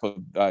the lap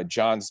of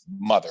John's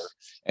mother,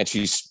 and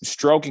she's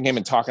stroking him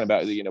and talking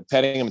about,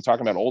 petting him and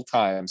talking about old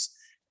times.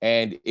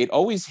 And it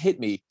always hit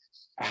me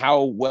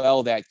how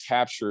well that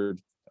captured,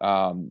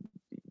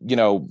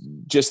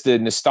 just the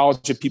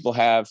nostalgia people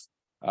have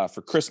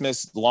for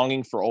Christmas,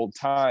 longing for old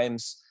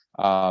times.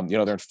 They're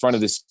in front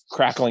of this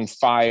crackling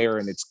fire,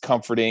 and it's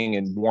comforting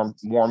and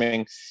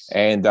warming.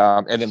 And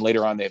then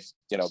later on, they have,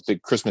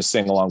 big Christmas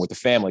sing along with the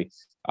family.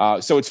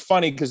 So it's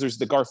funny because there's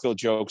the Garfield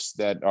jokes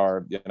that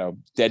are,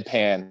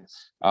 deadpan.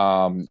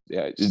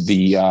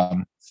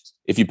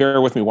 If you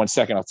bear with me 1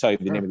 second, I'll tell you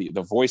the name of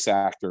the voice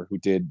actor who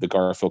did the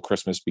Garfield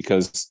Christmas,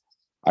 because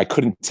I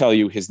couldn't tell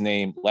you his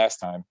name last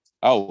time.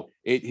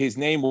 His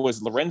name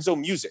was Lorenzo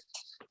Music,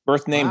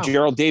 birth name. Wow.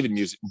 Gerald David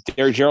Music.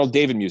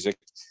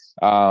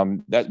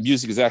 That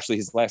Music is actually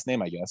his last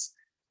name, I guess.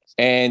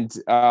 And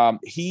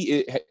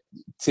he,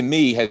 to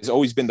me, has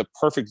always been the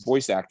perfect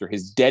voice actor.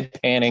 His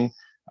deadpanning,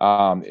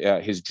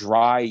 his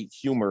dry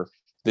humor,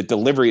 the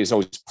delivery is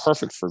always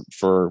perfect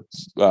for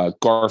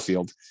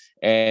Garfield.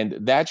 And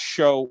that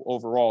show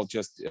overall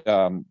just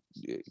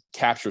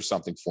captures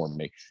something for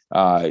me.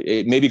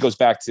 It maybe goes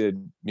back to,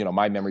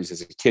 my memories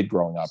as a kid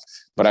growing up,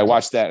 but I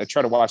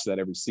try to watch that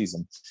every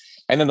season.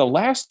 And then the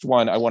last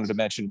one I wanted to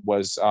mention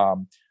was a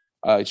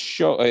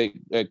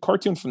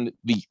cartoon from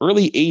the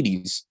early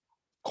 80s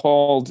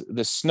called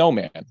The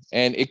Snowman.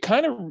 And it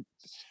kind of,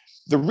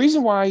 the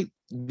reason why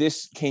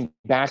this came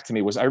back to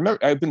me was I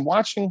remember I've been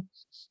watching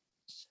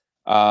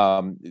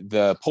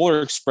the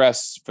Polar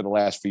Express for the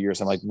last few years.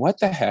 I'm like, what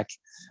the heck?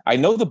 I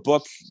know the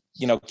book,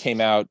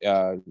 came out,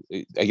 I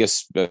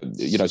guess,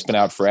 it's been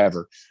out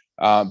forever.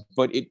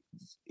 But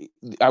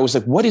I was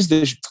like, what is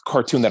this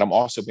cartoon that I'm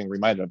also being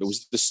reminded of? It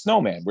was The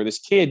Snowman, where this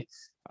kid,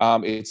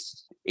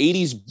 it's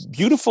 80s,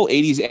 beautiful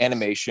 80s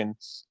animation.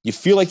 You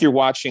feel like you're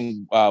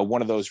watching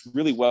one of those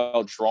really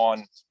well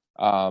drawn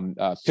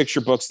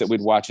picture books that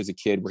we'd watch as a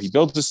kid, where he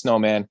builds a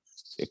snowman.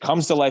 It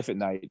comes to life at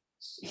night.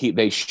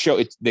 They show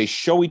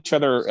each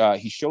other.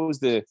 He shows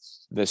the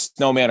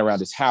snowman around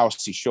his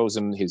house. He shows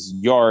him his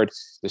yard.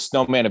 The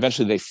snowman,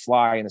 eventually they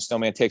fly, and the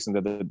snowman takes them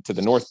to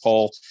the North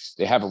Pole.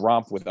 They have a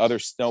romp with other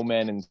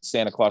snowmen and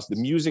Santa Claus. The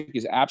music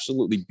is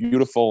absolutely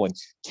beautiful and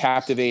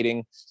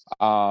captivating.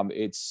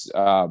 I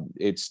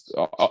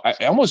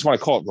almost want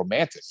to call it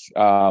romantic.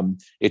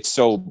 It's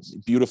so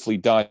beautifully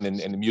done, and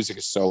the music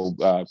is so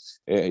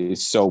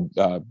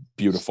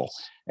beautiful.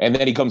 And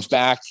then he comes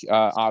back,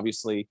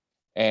 obviously.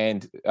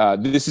 And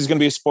this is going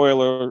to be a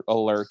spoiler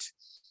alert.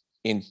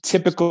 In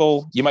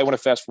typical, you might want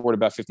to fast forward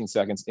about 15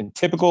 seconds. In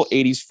typical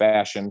 80s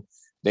fashion,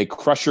 they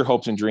crush your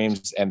hopes and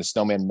dreams, and the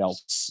snowman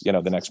melts,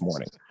 the next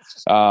morning.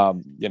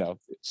 The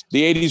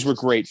 80s were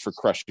great for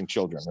crushing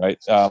children, right?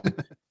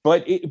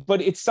 But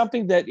it's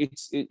something that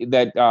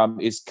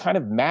is kind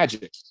of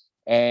magic.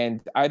 And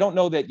I don't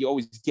know that you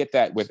always get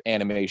that with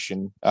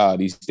animation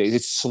these days.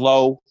 It's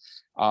slow.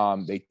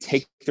 They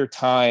take their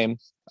time.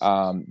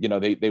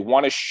 They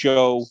want to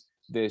show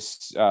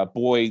this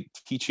boy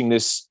teaching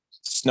this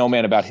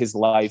snowman about his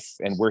life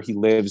and where he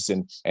lives,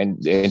 and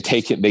they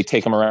take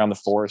him around the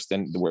forest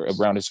and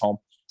around his home.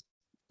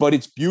 But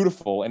it's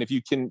beautiful, and if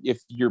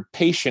you're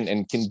patient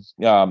and can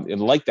and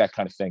like that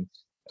kind of thing,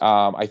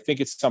 I think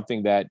it's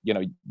something that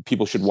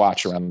people should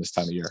watch around this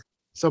time of year.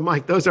 So,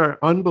 Mike, those are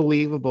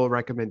unbelievable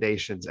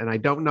recommendations, and I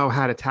don't know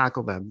how to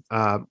tackle them.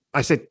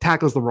 I said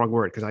tackle is the wrong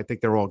word, because I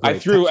think they're all great. I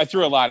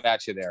threw a lot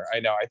at you there. I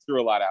know I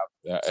threw a lot out.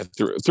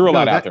 Threw a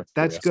lot out there.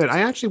 That's good.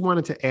 I actually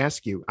wanted to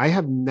ask you. I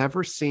have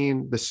never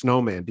seen The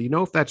Snowman. Do you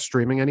know if that's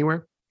streaming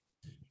anywhere?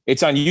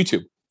 It's on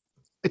YouTube.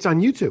 It's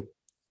on YouTube.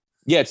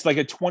 Yeah, it's like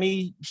a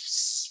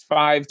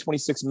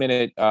 26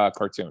 minute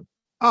cartoon.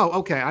 Oh,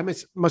 okay. I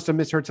must have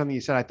misheard something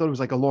you said. I thought it was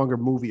like a longer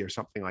movie or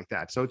something like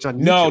that. So it's on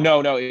No, YouTube.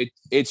 no, no.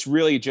 It's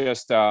really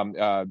just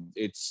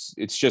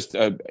it's just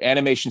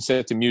animation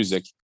set to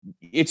music.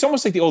 It's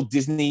almost like the old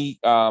Disney.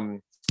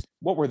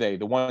 What were they?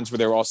 The ones where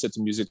they were all set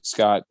to music,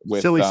 Scott,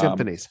 with Silly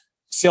Symphonies.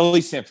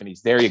 Silly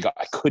Symphonies. There you go.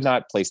 I could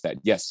not place that.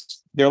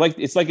 Yes,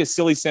 it's like a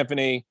silly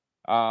symphony.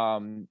 I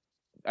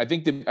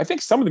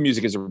think some of the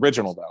music is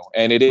original though,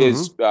 and it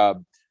is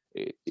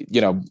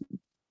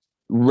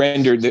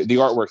rendered. The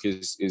artwork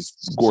is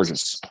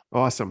gorgeous.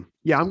 Awesome.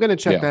 Yeah, I'm going to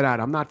check that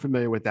out. I'm not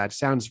familiar with that.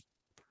 Sounds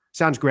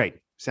great.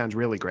 Sounds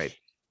really great.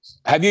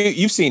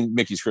 You've seen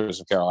Mickey's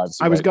Christmas Carol?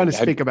 Obviously, I was going to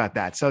speak about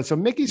that. So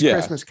Mickey's Yeah.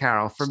 Christmas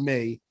Carol for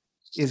me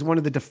is one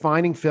of the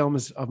defining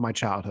films of my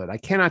childhood. I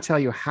cannot tell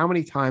you how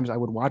many times I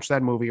would watch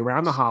that movie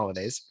around the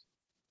holidays,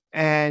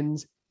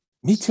 and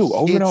Me too,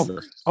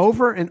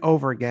 over and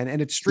over again.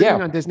 And it's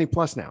streaming on Disney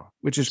Plus now,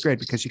 which is great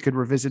because you could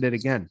revisit it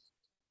again.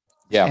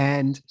 Yeah.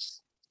 And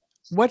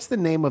what's the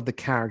name of the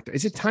character?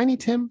 Is it Tiny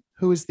Tim?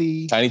 Who is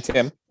the Tiny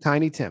Tim?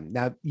 Tiny Tim.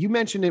 Now, you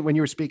mentioned it when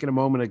you were speaking a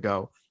moment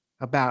ago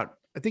about,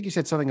 I think you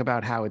said something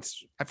about how I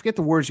forget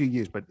the words you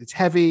used, but it's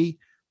heavy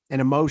and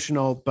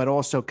emotional, but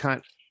also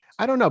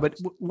I don't know. But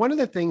one of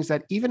the things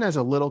that even as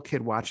a little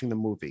kid watching the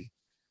movie,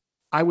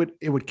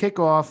 it would kick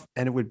off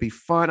and it would be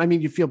fun. I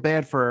mean, you feel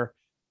bad for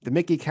the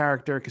Mickey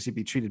character because he'd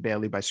be treated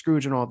badly by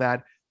Scrooge and all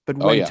that. But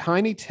when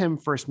Tiny Tim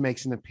first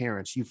makes an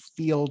appearance, you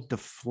feel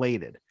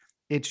deflated.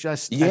 It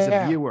just, as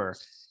a viewer,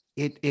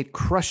 it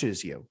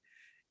crushes you.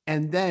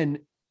 And then,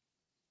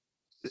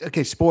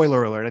 okay,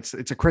 spoiler alert,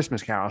 it's a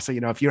Christmas Carol. So,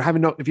 if you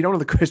don't know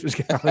the Christmas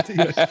Carol,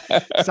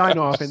 sign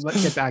off and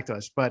let's get back to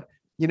us. But,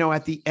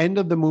 at the end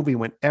of the movie,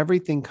 when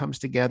everything comes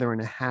together in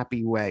a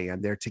happy way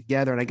and they're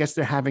together, and I guess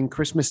they're having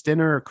Christmas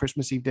dinner or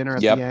Christmas Eve dinner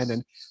at the end,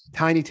 and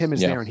Tiny Tim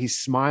is there and he's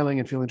smiling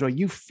and feeling joy.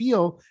 You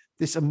feel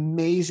this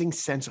amazing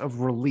sense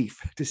of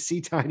relief to see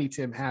Tiny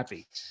Tim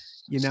happy,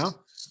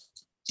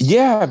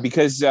 Yeah,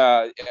 because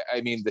the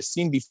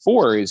scene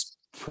before is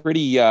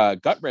pretty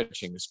gut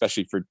wrenching,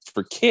 especially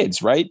for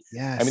kids, right?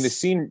 Yes. I mean, the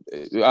scene.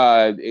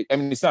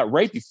 It's not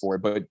right before,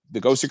 but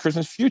the Ghost of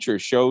Christmas Future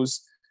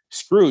shows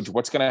Scrooge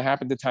what's going to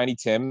happen to Tiny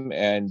Tim,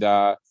 and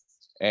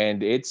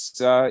it's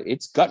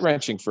gut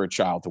wrenching for a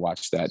child to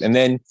watch that. And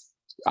then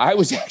I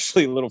was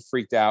actually a little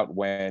freaked out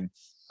when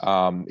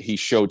he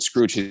showed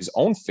Scrooge his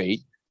own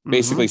fate,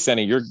 basically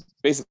saying, "You're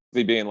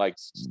basically being like,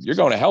 you're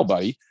going to hell,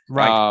 buddy,"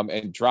 right?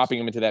 And dropping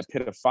him into that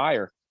pit of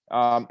fire.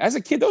 As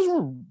a kid, those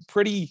were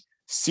pretty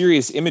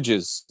serious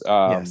images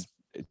to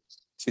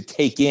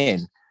take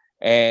in.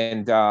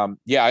 And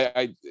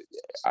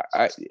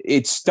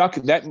it stuck.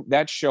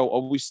 That show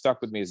always stuck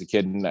with me as a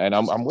kid, and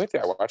I'm with you.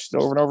 I watched it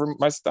over and over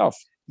myself.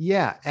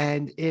 Yeah,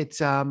 and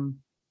it's a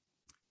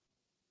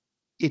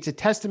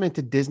testament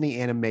to Disney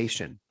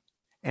animation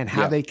and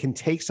how they can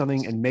take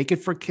something and make it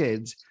for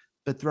kids,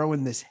 but throw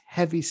in this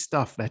heavy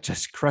stuff that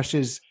just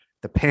crushes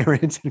the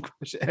parents and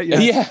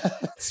Yeah,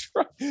 that's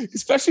right.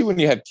 Especially when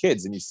you have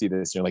kids and you see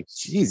this, you're like,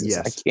 Jesus,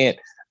 I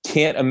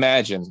can't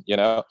imagine,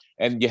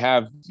 and you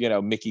have,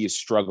 Mickey is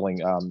struggling,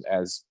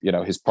 as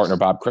his partner,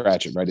 Bob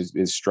Cratchit, right,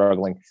 is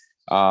struggling.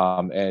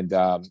 I'll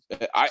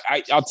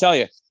tell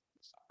you,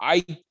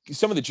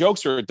 some of the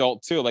jokes are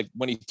adult too. Like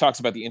when he talks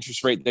about the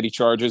interest rate that he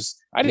charges,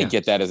 I didn't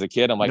get that as a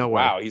kid. I'm like, no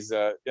wow, he's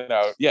I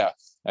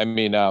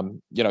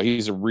mean,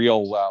 he's a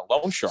real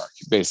loan shark,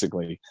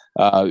 basically,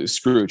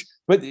 Scrooge.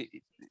 But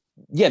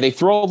they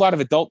throw a lot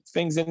of adult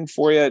things in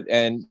for you,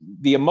 and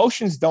the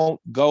emotions don't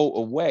go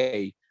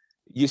away.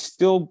 It's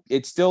still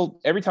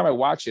every time I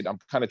watch it, I'm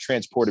kind of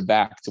transported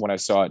back to when I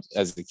saw it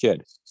as a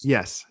kid.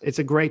 Yes, it's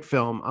a great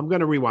film. I'm going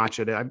to rewatch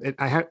it.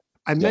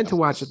 I meant to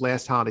watch it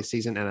last holiday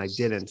season and I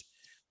didn't,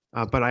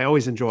 but I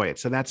always enjoy it.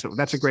 So that's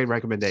a great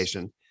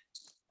recommendation.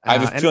 I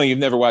have a feeling you've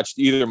never watched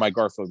either of my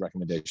Garfield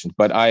recommendations,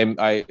 but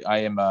I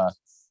am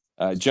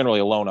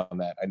generally alone on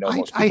that. I know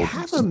most people I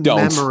have a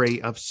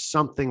memory of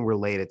something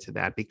related to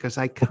that because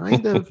I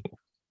kind of,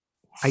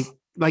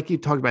 like you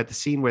talked about the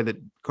scene where the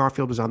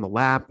Garfield was on the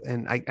lap,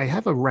 and I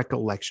have a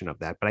recollection of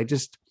that, but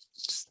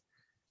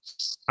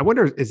I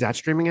wonder, is that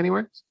streaming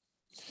anywhere?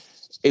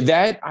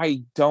 That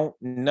I don't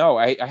know.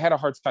 I had a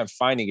hard time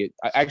finding it.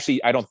 I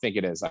don't think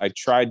it is. I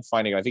tried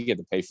finding it. I think you had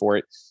to pay for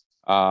it.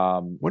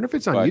 Wonder if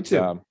it's on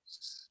YouTube.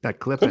 That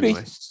clip could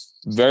anyway. Be.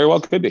 Very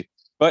well could be.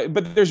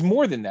 But there's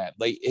more than that.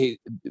 Like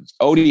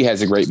Odie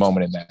has a great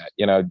moment in that.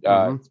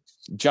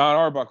 John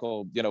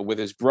Arbuckle, with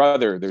his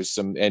brother, there's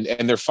some, and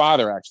their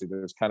father, actually,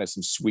 there's kind of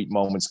some sweet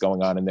moments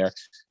going on in there.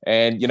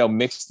 And,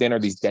 mixed in are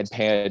these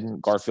deadpan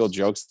Garfield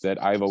jokes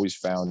that I've always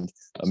found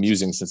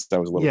amusing since I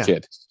was a little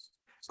kid.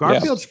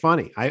 Garfield's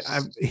funny.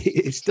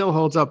 It still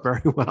holds up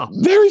very well.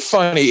 Very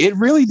funny. It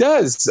really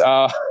does.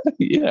 Some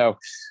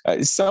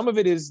of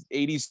it is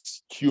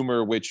 80s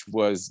humor, which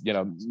was,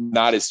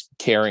 not as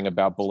caring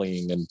about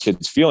bullying and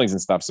kids' feelings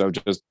and stuff. So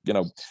just,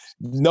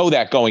 know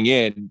that going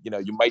in,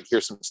 you might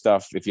hear some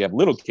stuff. If you have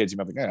little kids, you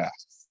might be like,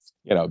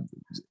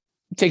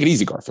 take it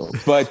easy, Garfield.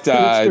 But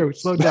it's true.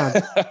 Slow down.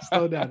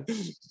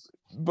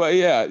 but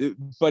yeah,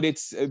 but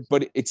it's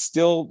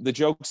still the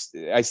jokes.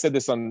 I said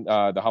this on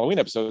the Halloween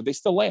episode. They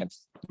still land.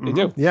 They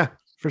do. Yeah,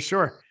 for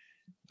sure.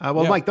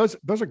 Well, Yeah. Mike, those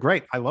are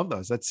great. I love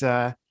those. That's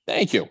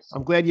Thank you.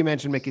 I'm glad you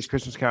mentioned Mickey's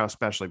Christmas Carol,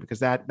 especially because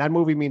that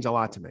movie means a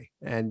lot to me.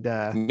 And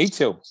Me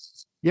too.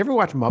 you ever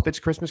watch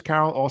Muppets Christmas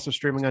Carol, also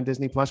streaming on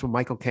Disney Plus with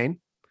Michael Caine?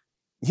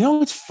 You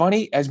know, it's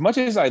funny. As much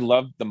as I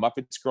loved the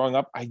Muppets growing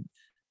up, I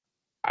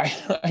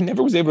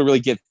never was able to really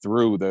get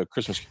through the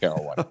Christmas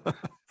Carol one.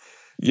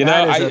 You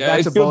know,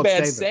 I feel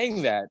bad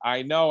saying that.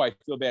 I know I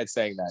feel bad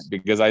saying that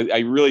because I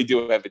really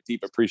do have a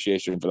deep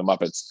appreciation for the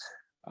Muppets.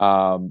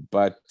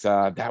 But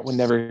that one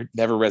never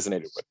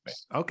resonated with me.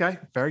 Okay,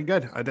 very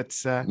good.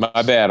 That's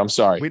my bad. I'm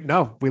sorry.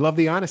 We love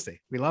the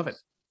honesty. We love it.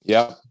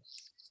 Yeah.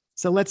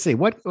 So let's see.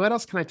 What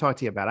else can I talk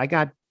to you about? I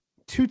got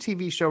 2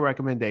 TV show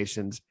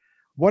recommendations.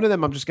 One of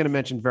them I'm just going to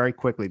mention very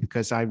quickly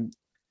because I'm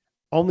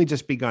only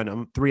just begun.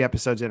 I'm 3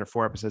 episodes in or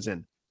 4 episodes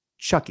in.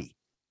 Chucky.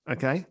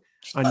 Okay.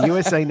 On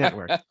USA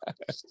Network.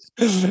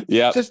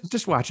 Yeah.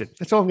 Just watch it.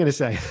 That's all I'm going to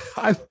say.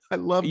 I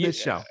love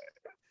this show.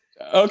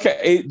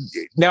 Okay.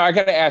 Now I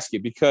got to ask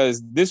you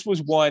because this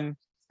was one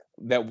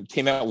that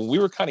came out when we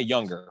were kind of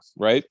younger,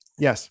 right?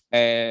 Yes.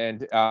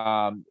 And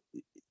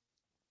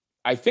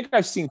I think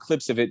I've seen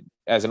clips of it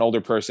as an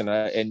older person,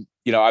 and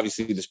you know,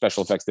 obviously the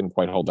special effects didn't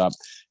quite hold up,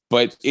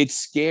 but it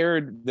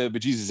scared the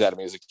bejesus out of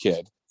me as a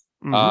kid.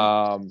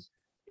 Mm-hmm.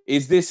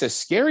 Is this a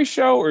scary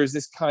show, or is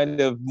this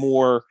kind of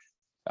more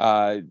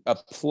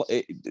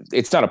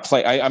it's not a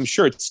play? I'm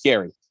sure it's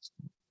scary,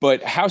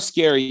 but how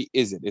scary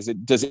is it? Is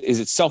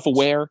it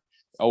self-aware,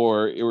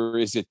 or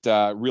is it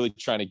really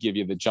trying to give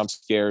you the jump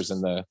scares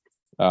and the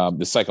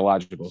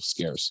psychological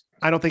scares?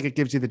 I don't think it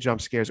gives you the jump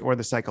scares or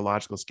the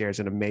psychological scares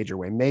in a major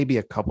way. Maybe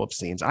a couple of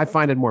scenes. I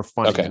find it more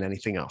funny than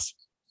anything else.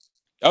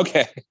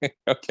 Okay.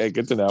 Okay.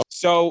 Good to know.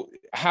 So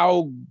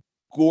how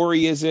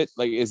gory is it?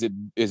 Like, is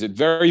it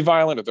very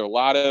violent? Are there a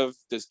lot of,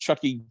 does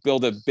Chucky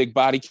build a big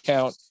body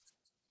count?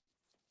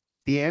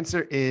 The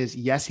answer is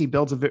yes, he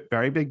builds a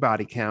very big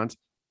body count.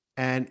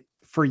 And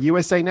for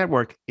USA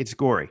Network, it's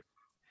gory.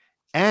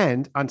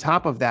 And on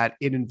top of that,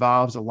 it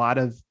involves a lot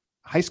of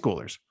high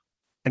schoolers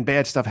and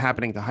bad stuff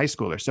happening to high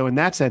schoolers. So in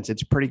that sense,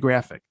 it's pretty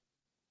graphic.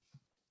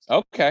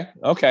 Okay.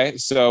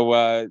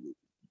 So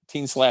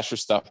teen slasher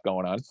stuff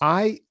going on.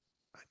 I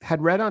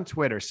had read on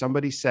Twitter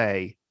somebody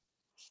say,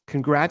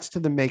 congrats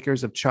to the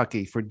makers of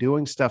Chucky for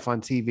doing stuff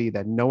on TV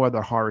that no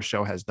other horror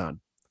show has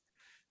done.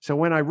 So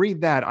when I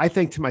read that, I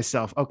think to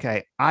myself,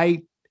 okay,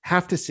 I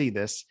have to see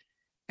this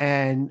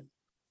and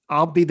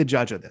I'll be the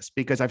judge of this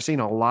because I've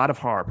seen a lot of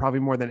horror, probably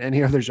more than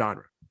any other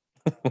genre.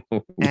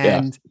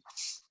 And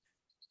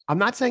I'm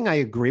not saying I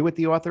agree with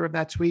the author of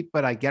that tweet,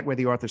 but I get where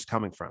the author's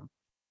coming from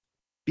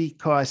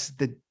because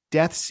the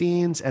death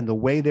scenes and the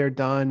way they're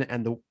done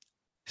and the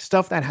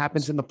stuff that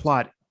happens in the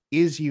plot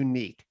is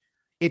unique.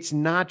 It's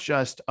not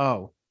just,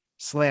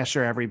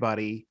 slasher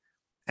everybody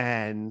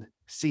and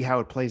see how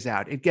it plays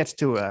out. It gets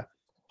to a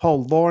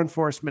whole law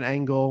enforcement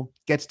angle,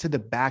 gets to the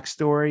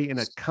backstory in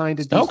a kind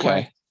of deep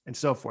way and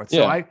so forth.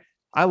 So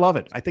I love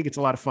it. I think it's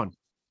a lot of fun.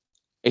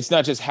 It's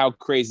not just how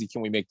crazy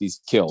can we make these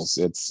kills.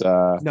 It's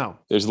no,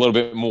 there's a little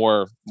bit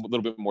more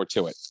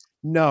to it.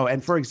 No.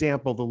 And for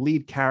example, the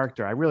lead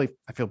character,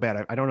 I feel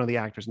bad. I don't know the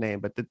actor's name,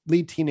 but the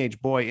lead teenage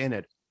boy in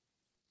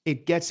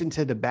it gets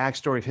into the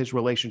backstory of his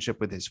relationship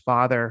with his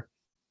father,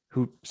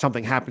 who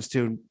something happens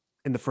to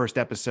in the first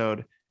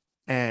episode,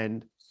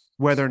 and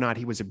whether or not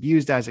he was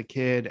abused as a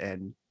kid.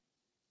 And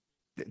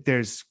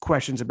there's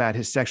questions about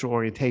his sexual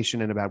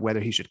orientation and about whether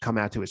he should come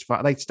out to his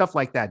father, like stuff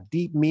like that,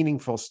 deep,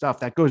 meaningful stuff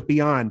that goes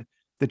beyond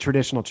the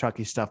traditional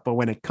Chucky stuff. But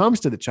when it comes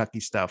to the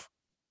Chucky stuff,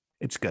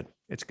 it's good.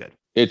 It's good.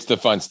 It's the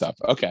fun stuff.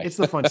 Okay. It's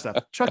the fun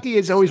stuff. Chucky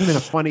has always been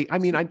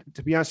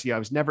to be honest with you, I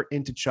was never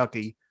into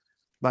Chucky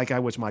like I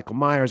was Michael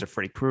Myers or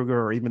Freddy Krueger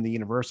or even the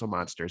Universal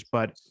monsters,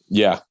 but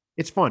yeah,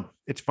 it's fun.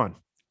 It's fun.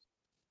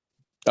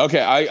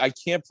 Okay. I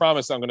can't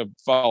promise I'm going to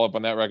follow up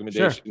on that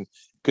recommendation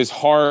because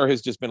horror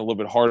has just been a little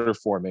bit harder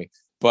for me,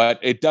 but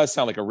it does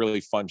sound like a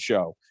really fun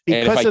show.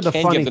 Because and if of the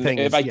funny thing,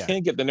 if I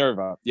can't get the nerve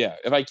up,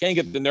 if I can't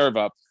get the nerve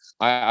up,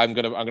 I'm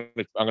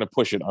gonna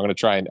push it. I'm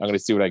gonna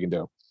see what I can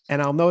do.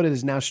 And I'll note it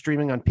is now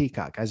streaming on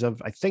Peacock as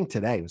of, I think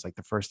today was like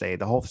the first day.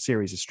 The whole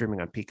series is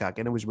streaming on Peacock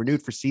and it was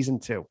renewed for season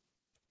 2.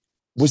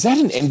 Was that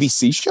an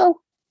NBC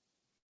show?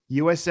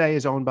 USA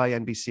is owned by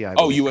NBC.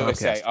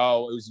 USA. Comcast.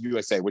 Oh, it was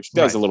USA, which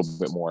does a little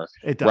bit more.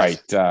 It does.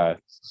 Right.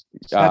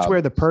 That's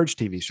where the Purge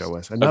TV show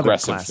was. Another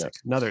classic.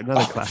 Show.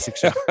 Another classic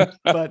show.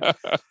 But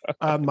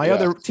my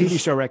other TV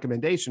show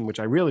recommendation, which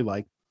I really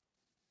like,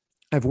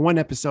 I have one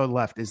episode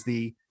left, is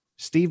the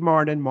Steve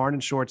Martin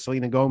Short,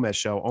 Selena Gomez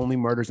show, Only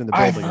Murders in the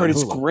Building. I've heard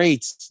it's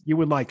great. You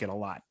would like it a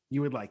lot.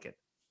 You would like it.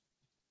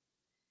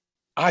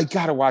 I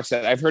gotta watch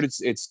that. I've heard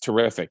it's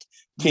terrific.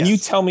 Can you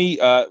tell me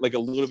like a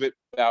little bit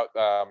about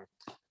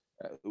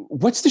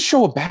what's the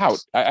show about?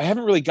 I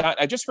haven't really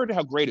I just heard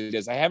how great it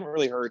is. I haven't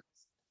really heard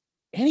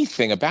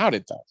anything about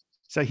it though.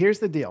 So here's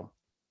the deal.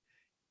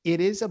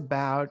 It is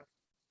about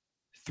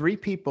three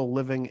people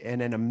living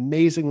in an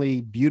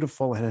amazingly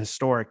beautiful and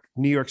historic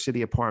New York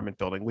City apartment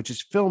building, which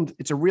is filmed.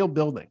 It's a real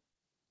building.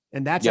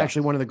 And that's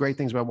actually one of the great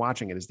things about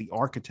watching it is the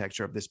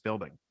architecture of this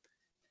building.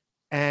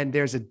 And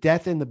there's a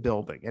death in the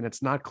building, and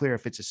it's not clear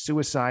if it's a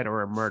suicide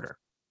or a murder.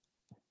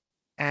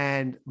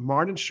 And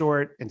Martin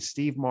Short and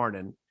Steve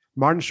Martin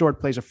Short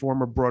plays a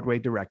former Broadway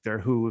director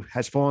who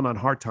has fallen on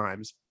hard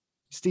times.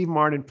 Steve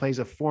Martin plays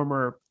a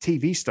former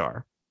TV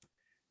star.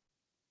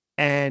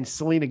 And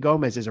Selena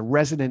Gomez is a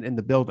resident in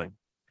the building.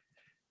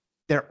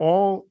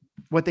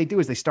 What they do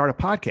is they start a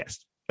podcast,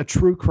 a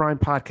true crime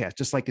podcast,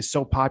 just like is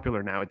so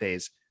popular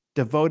nowadays,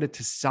 devoted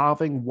to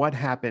solving what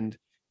happened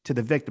to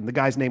the victim. The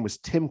guy's name was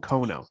Tim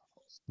Kono.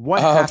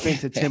 What happened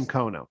to Tim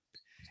Kono?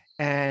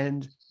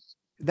 And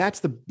that's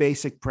the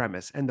basic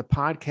premise. And the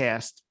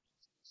podcast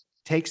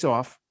takes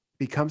off,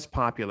 becomes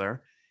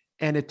popular,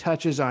 and it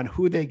touches on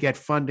who they get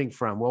funding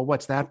from. Well,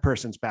 what's that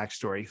person's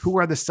backstory? Who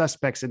are the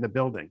suspects in the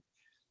building?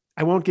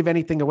 I won't give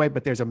anything away,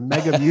 but there's a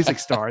mega music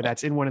star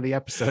that's in one of the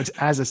episodes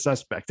as a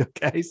suspect.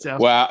 Okay. So,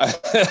 wow.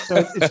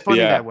 So it's funny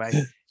that way.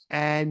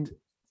 And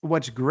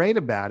what's great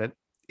about it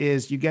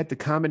is you get the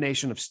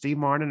combination of Steve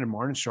Martin and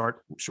Martin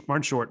Short,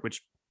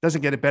 which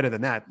doesn't get it better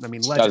than that. I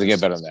mean, legends. Doesn't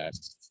get better than that.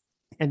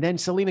 And then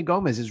Selena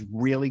Gomez is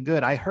really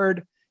good. I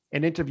heard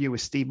an interview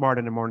with Steve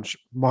Martin and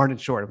Martin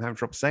Short. I'm having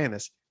trouble saying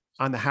this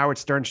on the Howard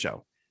Stern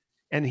show.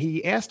 And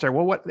he asked her,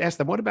 what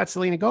about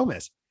Selena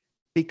Gomez?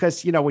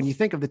 Because, when you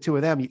think of the two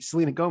of them,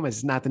 Selena Gomez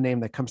is not the name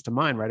that comes to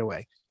mind right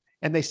away.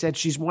 And they said,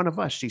 she's one of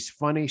us. She's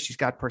funny. She's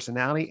got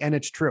personality. And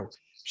it's true.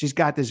 She's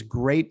got this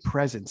great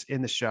presence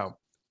in the show.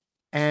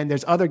 And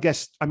there's other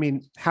guests.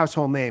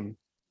 Household name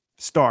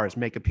stars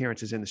make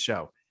appearances in the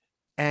show.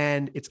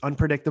 And it's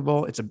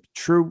unpredictable. It's a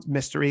true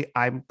mystery.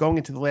 I'm going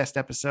into the last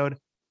episode.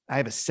 I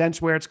have a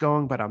sense where it's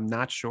going, but I'm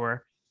not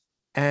sure.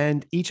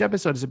 And each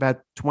episode is about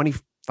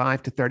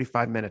 25 to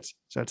 35 minutes.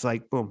 So it's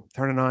like, boom,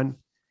 turn it on,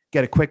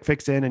 get a quick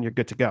fix in, and you're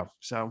good to go.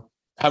 So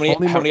how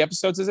many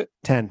episodes is it?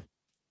 10.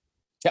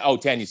 Oh,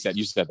 10. You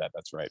said that.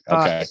 That's right.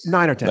 Okay.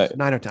 9 or 10.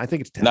 9 or 10. I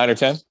think it's 10. 9 or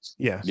 10.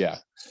 Yeah. Yeah.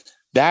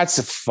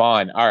 That's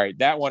fun. All right.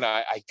 That one,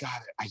 I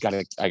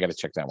gotta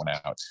check that one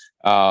out.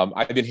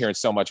 I've been hearing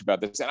so much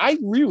about this, and I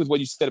agree with what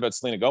you said about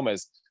Selena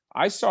Gomez.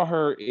 I saw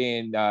her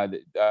in,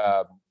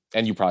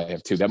 and you probably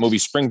have too, that movie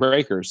Spring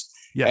Breakers.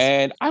 Yes.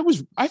 And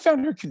I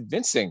found her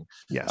convincing.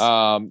 Yes.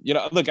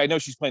 Look, I know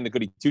she's playing the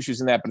goody two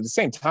shoes in that, but at the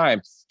same time,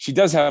 she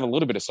does have a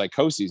little bit of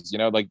psychosis,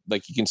 like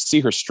you can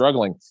see her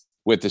struggling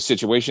with the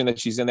situation that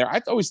she's in there.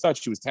 I always thought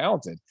she was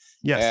talented.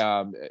 Yes.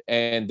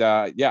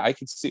 I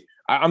could see,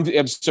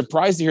 I'm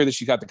surprised to hear that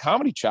she got the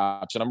comedy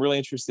chops, and I'm really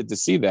interested to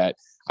see that.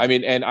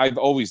 And I've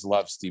always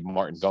loved Steve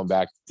Martin, going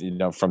back,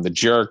 from The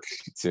Jerk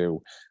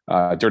to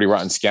Dirty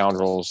Rotten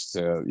Scoundrels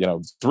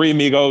to, Three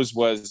Amigos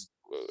was,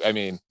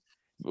 that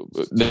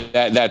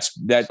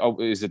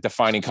is a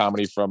defining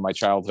comedy from my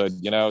childhood,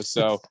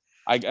 so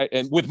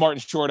and with Martin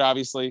Short,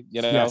 obviously,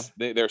 Yes.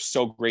 they're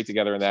so great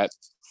together in that.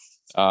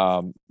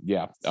 All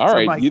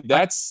right. Mike,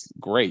 That's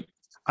great.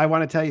 I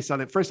want to tell you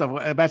something. First of all,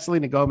 about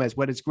Selena Gomez,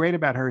 what is great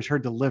about her is her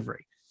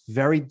delivery.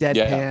 Very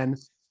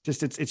deadpan.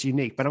 Just it's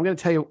unique. But I'm going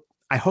to tell you,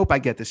 I hope I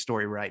get this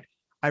story right.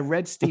 I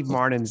read Steve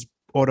Martin's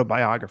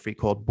autobiography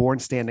called Born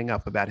Standing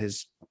Up about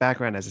his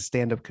background as a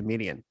stand-up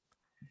comedian.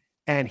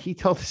 And he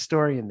told a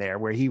story in there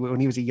where when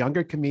he was a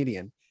younger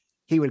comedian,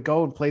 he would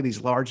go and play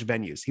these large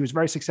venues. He was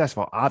very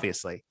successful,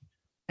 obviously.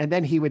 And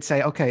then he would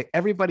say, okay,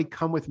 everybody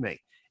come with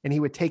me. And he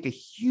would take a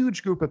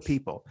huge group of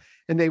people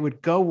and they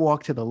would go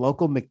walk to the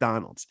local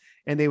McDonald's,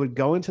 and they would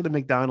go into the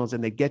McDonald's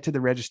and they get to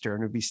the register,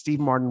 and it would be Steve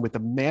Martin with a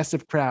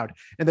massive crowd,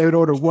 and they would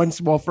order one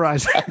small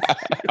fries.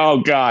 Oh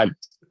God.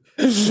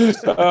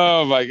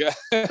 Oh my God.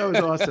 That was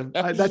awesome.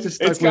 That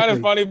just it's kind of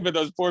funny for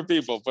those poor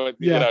people, but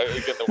you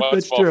get the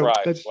one small fries.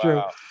 That's wow.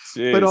 true.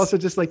 Jeez. But also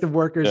just like the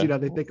workers,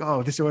 they think,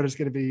 oh, this order is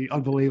going to be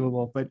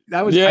unbelievable. But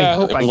that was, I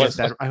hope I get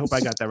that. I hope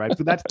I got that right.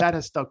 But that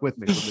has stuck with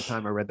me from the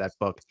time I read that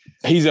book.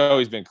 He's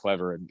always been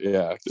clever and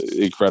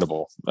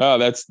incredible. Oh,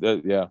 that's.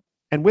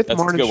 And with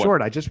Martin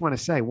Short, I just want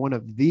to say one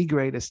of the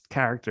greatest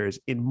characters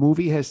in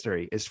movie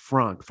history is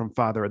Frank from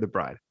Father of the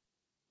Bride.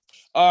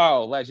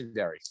 Oh,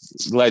 legendary.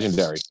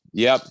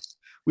 Yep.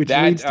 Which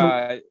leads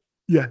to,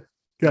 Go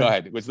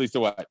ahead. Which leads to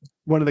what?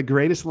 One of the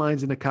greatest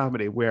lines in the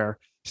comedy, where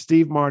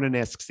Steve Martin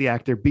asks the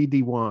actor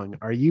B.D. Wong,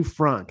 "Are you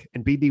Frank?"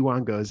 And B.D.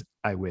 Wong goes,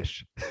 "I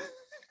wish."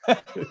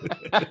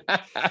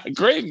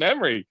 Great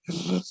memory.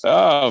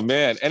 Oh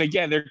man. And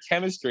again, their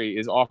chemistry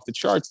is off the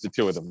charts, the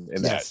two of them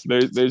in that.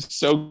 They're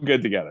so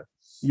good together.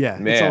 Yeah,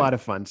 man. It's a lot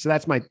of fun. So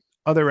that's my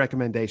other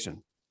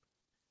recommendation.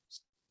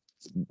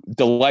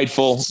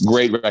 Delightful,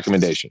 great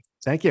recommendation.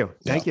 Thank you.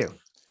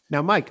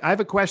 Now, Mike, I have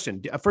a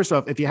question. First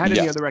off, if you had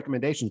any other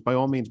recommendations, by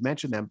all means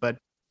mention them. But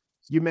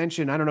you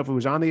mentioned, I don't know if it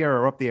was on the air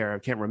or up the air, I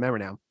can't remember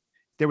now.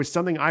 There was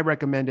something I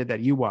recommended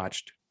that you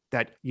watched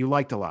that you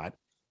liked a lot.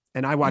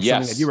 And I watched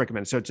something that you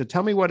recommended. So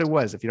tell me what it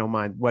was, if you don't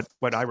mind, what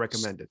I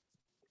recommended.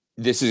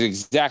 This is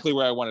exactly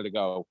where I wanted to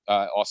go.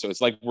 Also,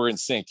 it's like we're in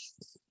sync,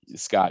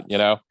 Scott,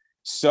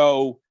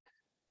 So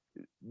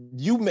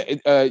you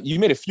made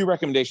a few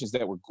recommendations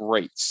that were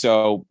great.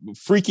 So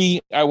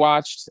Freaky, I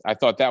watched. I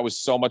thought that was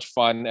so much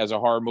fun as a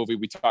horror movie.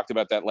 We talked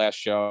about that last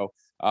show.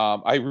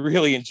 I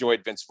really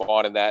enjoyed Vince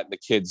Vaughn and that, and the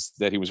kids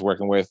that he was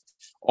working with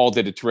all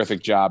did a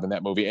terrific job in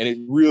that movie. And it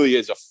really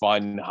is a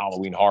fun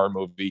Halloween horror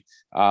movie.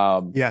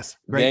 Yes.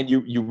 Great. Then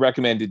you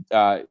recommended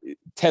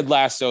Ted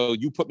Lasso.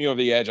 You put me over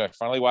the edge. I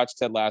finally watched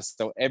Ted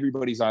Lasso.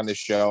 Everybody's on this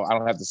show. I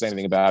don't have to say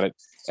anything about it.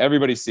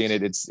 Everybody's seen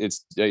it.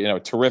 It's a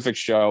terrific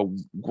show,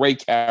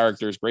 great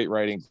characters, great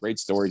writing, great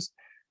stories.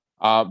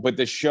 But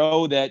the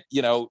show that,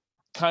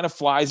 kind of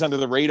flies under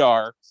the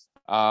radar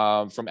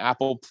from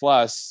Apple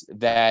Plus,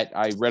 that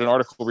I read an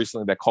article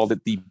recently that called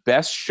it the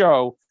best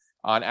show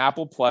on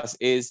Apple Plus,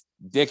 is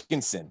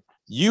Dickinson.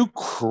 You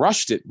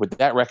crushed it with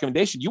that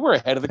recommendation. You were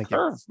ahead of the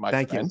curve, my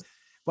friend. Thank you.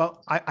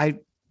 Well, I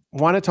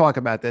want to talk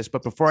about this,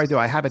 but before I do,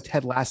 I have a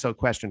Ted Lasso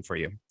question for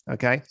you.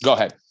 Okay. Go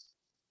ahead.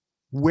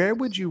 Where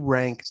would you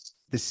rank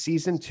the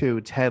season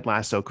 2 Ted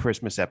Lasso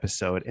Christmas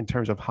episode in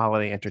terms of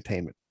holiday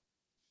entertainment?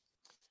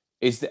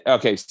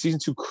 Season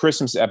 2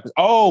 Christmas episode.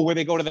 Oh, where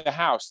they go to the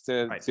house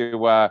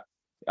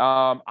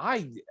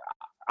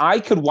I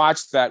could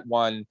watch that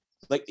one.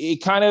 Like,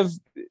 it kind of,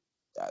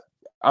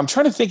 I'm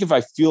trying to think if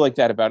I feel like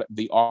that about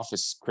the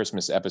Office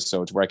Christmas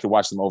episodes, where I could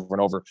watch them over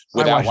and over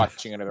without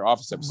watching another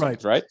Office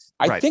episode. Right.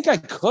 I think I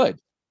could.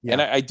 Yeah.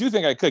 And I do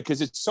think I could,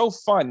 because it's so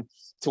fun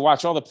to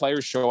watch all the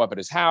players show up at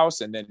his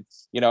house. And then,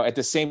 at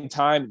the same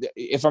time,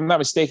 if I'm not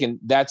mistaken,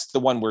 that's the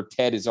one where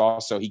Ted is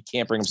also, he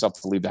can't bring himself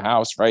to leave the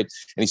house. Right.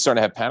 And he's starting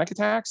to have panic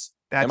attacks.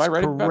 That's Am I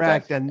right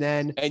correct. About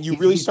that? And you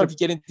really start to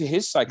get into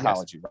his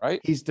psychology, yes.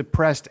 Right? He's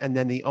depressed. And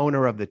then the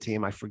owner of the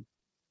team, I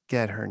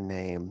forget her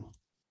name.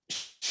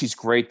 She's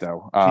great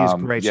though. She's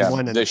great.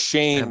 Yeah. The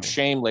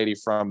Shame lady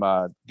from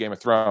Game of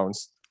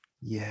Thrones.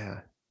 Yeah.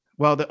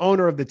 Well, the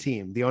owner of the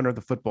team, the owner of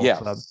the football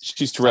club.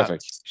 She's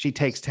terrific. She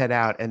takes Ted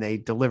out and they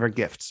deliver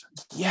gifts.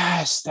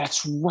 Yes,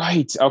 that's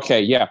right.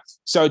 Okay, yeah.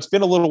 So it's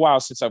been a little while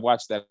since I've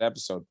watched that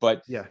episode,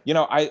 but yeah,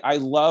 I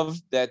love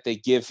that they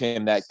give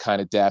him that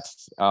kind of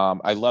depth.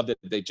 I love that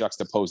they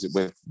juxtapose it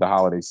with the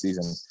holiday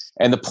season,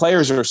 and the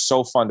players are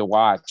so fun to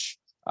watch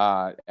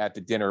at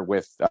the dinner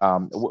with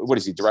what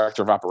is he,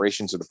 director of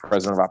operations or the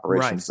president of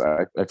operations?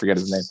 Right. I forget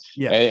his name.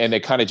 Yeah, and they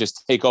kind of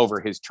just take over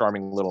his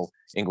charming little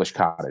English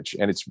cottage,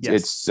 and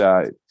it's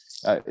a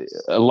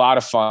lot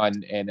of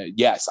fun. And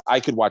yes, I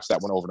could watch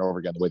that one over and over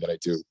again the way that I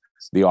do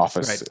the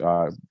Office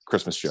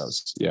Christmas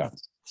shows. Yeah,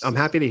 I'm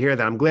happy to hear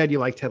that. I'm glad you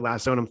like Ted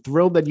Lasso, and I'm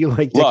thrilled that you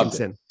like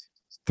Dickinson.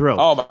 Thrilled.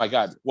 Oh my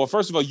God! Well,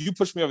 first of all, you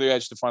pushed me over the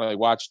edge to finally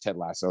watch Ted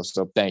Lasso,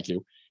 so thank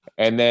you.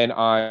 And then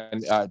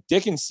on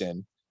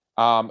Dickinson.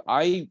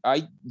 I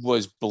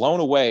was blown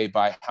away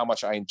by how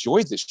much I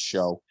enjoyed this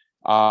show.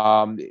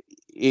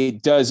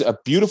 It does a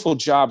beautiful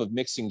job of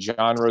mixing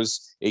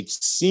genres. It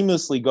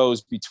seamlessly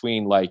goes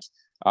between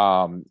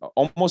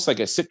almost like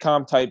a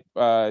sitcom type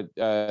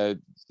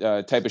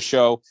of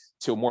show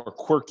to a more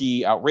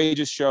quirky,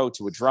 outrageous show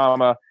to a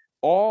drama,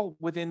 all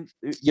within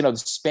the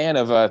span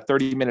of a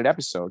 30-minute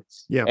episode.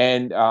 Yeah,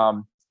 and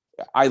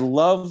I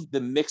love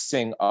the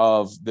mixing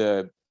of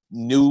the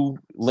new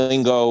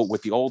lingo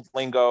with the old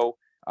lingo.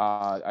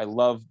 I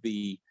love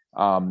this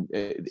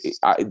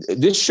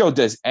show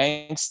does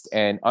angst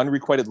and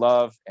unrequited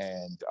love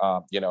and,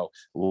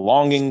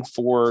 longing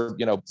for,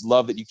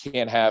 love that you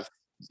can't have,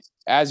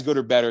 as good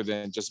or better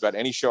than just about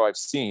any show I've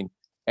seen.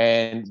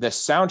 And the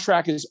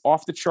soundtrack is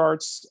off the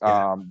charts.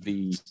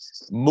 The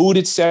mood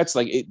it sets,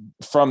 I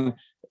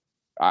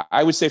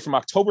would say from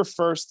October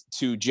 1st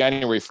to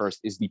January 1st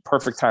is the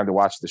perfect time to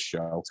watch the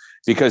show,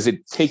 because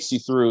it takes you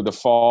through the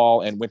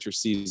fall and winter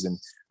season.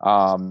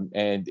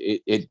 And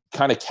it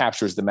kind of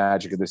captures the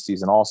magic of this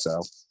season also.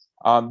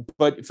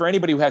 But for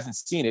anybody who hasn't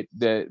seen it,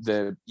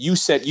 you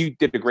said you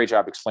did a great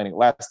job explaining it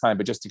last time,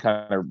 but just to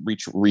kind of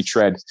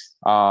retread,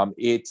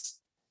 it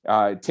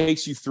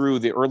takes you through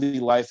the early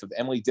life of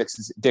Emily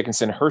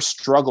Dickinson, her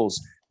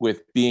struggles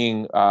with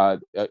being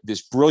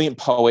this brilliant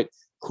poet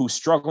who's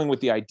struggling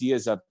with the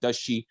ideas of,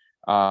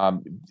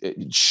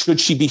 should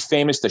she be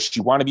famous? Does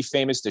she want to be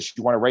famous? Does she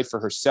want to write for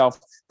herself?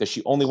 Does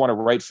she only want to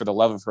write for the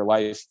love of her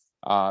life?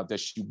 Does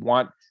she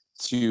want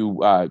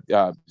to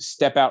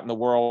step out in the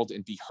world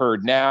and be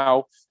heard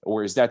now?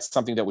 Or is that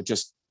something that would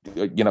just,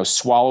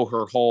 swallow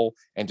her whole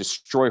and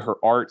destroy her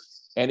art?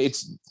 And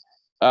it's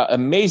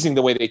amazing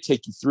the way they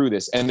take you through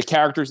this. And the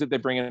characters that they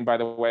bring in, by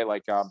the way,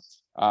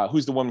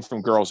 who's the woman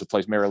from Girls who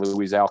plays Mary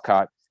Louise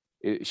Alcott?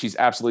 She's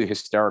absolutely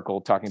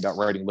hysterical, talking about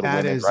writing Little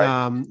Women. That is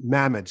right?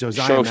 Mamet,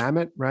 Josiah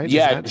Mamet, right?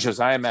 Yeah,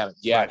 Josiah Mamet.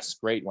 Yes,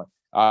 great one.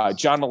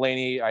 John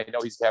Mulaney, I know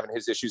he's having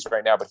his issues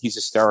right now, but he's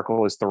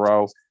hysterical as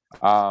Thoreau.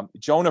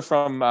 Jonah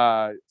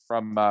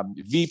from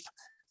Veep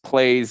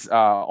plays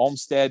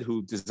Olmsted,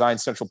 who designed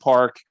Central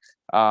Park.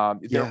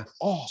 They're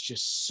all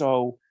just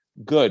so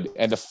good.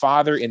 And the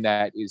father in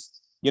that is,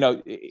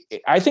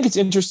 I think it's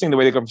interesting the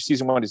way they go from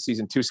season 1 to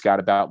season 2, Scott,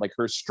 about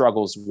her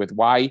struggles with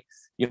why,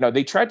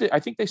 I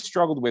think they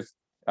struggled with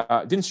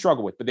didn't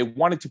struggle with, but they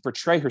wanted to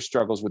portray her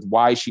struggles with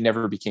why she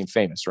never became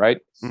famous, right?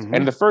 Mm-hmm. And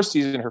in the first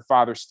season, her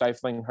father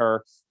stifling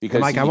her because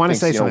Mike, I want to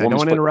say something. I don't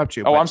want to interrupt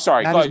you. Oh, I'm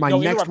sorry. That is my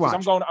next watch.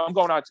 I'm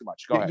going on too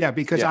much. Go ahead. Yeah,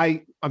 because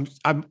I'm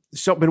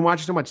been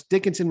watching so much.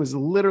 Dickinson was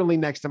literally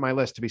next to my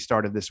list to be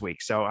started this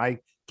week, so I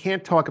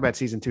can't talk about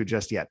season 2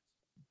 just yet.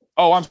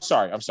 Oh, I'm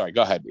sorry.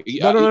 Go ahead.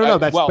 No.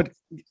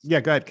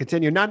 Go ahead.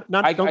 Continue. Don't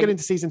get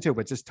into season 2,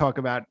 but just talk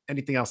about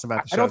anything else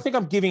about the show. I don't think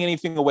I'm giving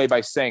anything away by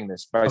saying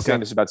this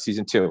about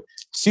season 2.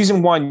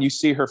 Season 1, you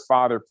see her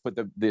father put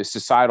the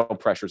societal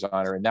pressures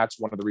on her, and that's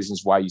one of the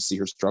reasons why you see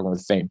her struggling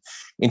with fame.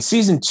 In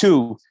season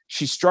 2,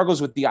 she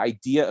struggles with the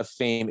idea of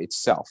fame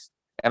itself,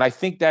 and I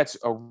think that's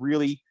a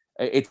really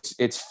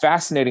it's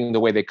fascinating the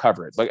way they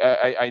cover it. Like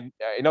I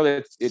know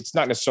that it's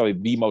not necessarily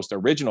the most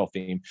original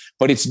theme,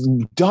 but it's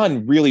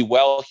done really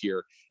well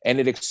here, and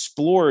it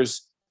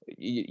explores,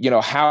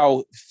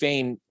 how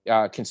fame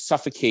can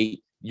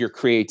suffocate your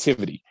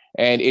creativity.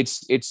 And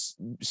it's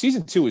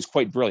season 2 is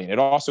quite brilliant. It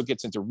also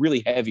gets into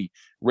really heavy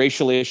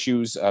racial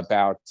issues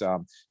about,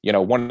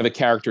 one of the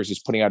characters is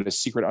putting out a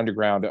secret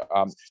underground.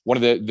 One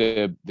of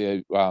the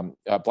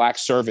black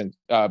servant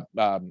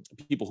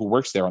people who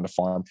works there on the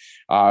farm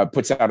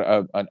puts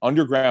out an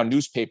underground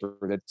newspaper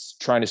that's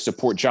trying to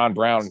support John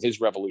Brown and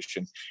his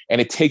revolution. And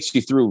it takes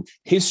you through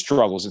his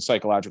struggles and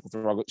psychological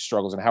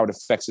struggles and how it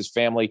affects his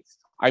family.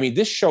 I mean,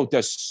 this show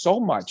does so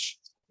much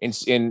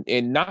in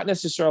not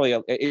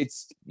necessarily,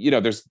 it's,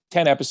 there's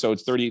 10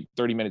 episodes, 30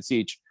 minutes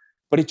each,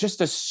 but it just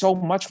does so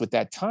much with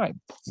that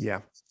time. Yeah.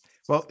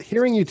 Well,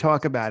 hearing you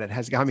talk about it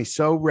has got me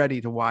so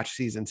ready to watch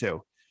season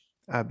 2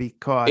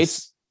 because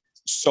it's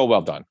so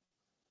well done.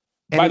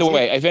 By the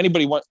way, if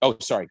anybody wants,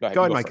 sorry, go ahead.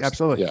 Go ahead, Mike. First.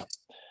 Absolutely. Yeah.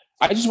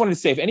 I just wanted to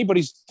say, if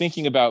anybody's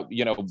thinking about,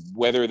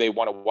 whether they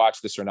want to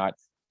watch this or not,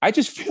 I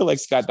just feel like,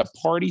 Scott, the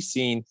party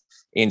scene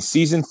in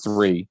season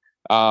 3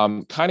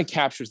 kind of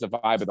captures the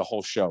vibe of the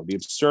whole show, the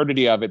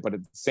absurdity of it, but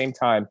at the same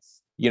time,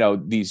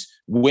 these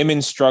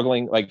women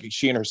struggling, like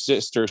she and her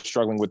sister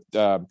struggling with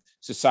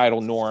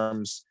societal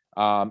norms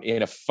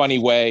in a funny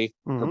way.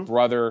 Mm-hmm. Her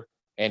brother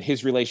and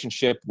his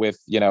relationship with,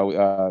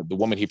 the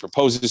woman he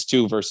proposes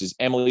to versus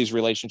Emily's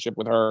relationship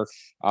with her,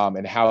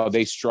 and how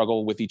they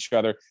struggle with each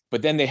other.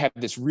 But then they have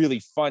this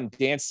really fun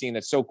dance scene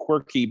that's so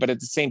quirky, but at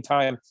the same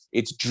time,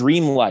 it's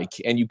dreamlike,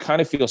 and you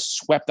kind of feel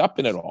swept up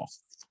in it all.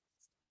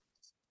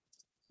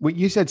 Well,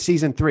 you said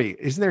season 3.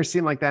 Isn't there a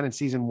scene like that in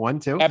season 1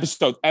 too?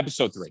 Episode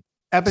 3.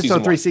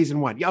 Episode 3, season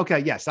 1. Yeah. Okay.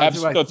 Yes.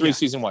 Episode 3,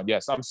 season 1.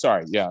 Yes. I'm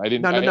sorry. Yeah. I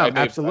didn't. No.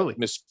 Absolutely. I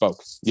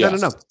misspoke. Yes.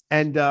 No.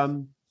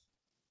 And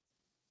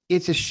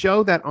it's a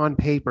show that on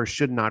paper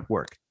should not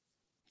work.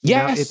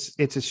 Yes.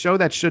 It's a show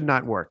that should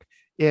not work.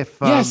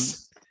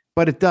 Yes.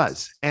 But it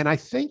does, and I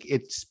think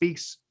it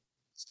speaks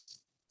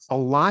a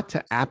lot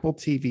to Apple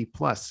TV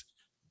Plus,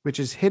 which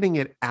is hitting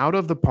it out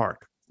of the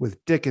park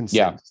with Dickinson.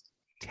 Yeah.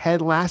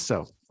 Ted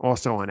Lasso,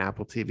 also on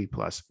Apple TV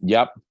Plus.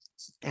 Yep.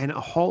 And a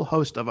whole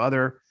host of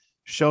other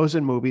shows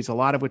and movies, a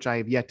lot of which I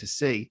have yet to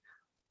see,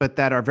 but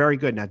that are very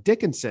good. Now,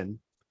 Dickinson,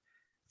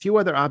 a few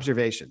other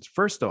observations.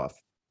 First off,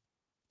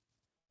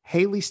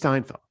 Haley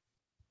Steinfeld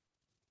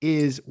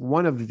is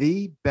one of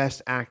the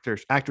best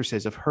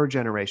actresses of her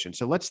generation.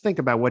 So let's think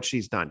about what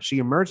she's done. She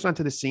emerged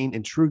onto the scene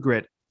in True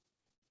Grit,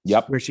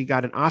 where she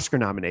got an Oscar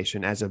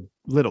nomination as a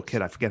little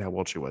kid. I forget how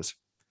old she was.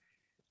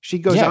 She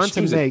goes on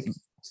to make...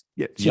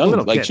 she's young, a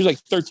little like kid. She was like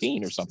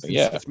 13 or something.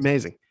 Yeah. It's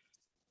amazing.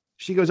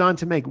 She goes on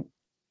to make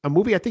a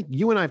movie I think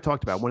you and I have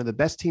talked about, one of the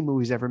best teen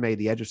movies ever made,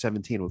 The Edge of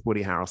 17 with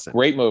Woody Harrelson.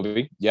 Great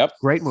movie. Yep.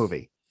 Great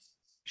movie.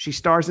 She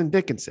stars in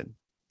Dickinson.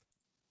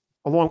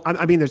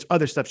 There's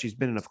other stuff she's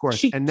been in, of course.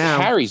 She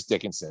carries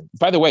Dickinson.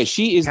 By the way,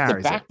 she is the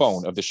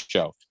backbone of the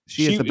show.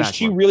 She is the backbone.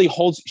 She really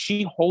holds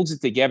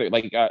it together.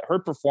 Like her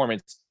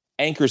performance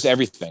anchors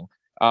everything.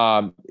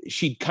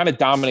 She kind of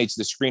dominates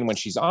the screen when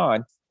she's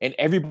on, and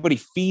everybody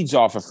feeds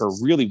off of her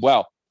really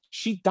well.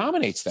 She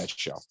dominates that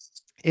show.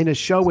 In a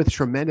show with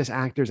tremendous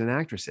actors and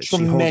actresses.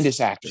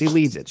 Actors.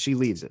 She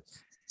leads it.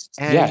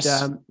 And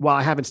yes. While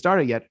I haven't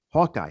started yet,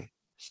 Hawkeye,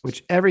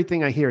 which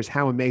everything I hear is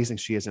how amazing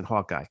she is in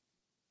Hawkeye.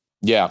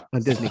 Yeah.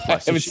 On Disney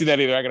Plus. I haven't seen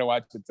that either. I'm going to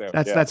watch it too.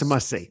 That's a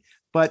must see.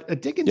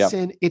 But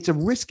Dickinson, It's a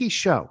risky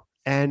show,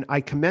 and I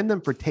commend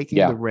them for taking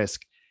the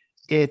risk.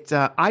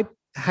 I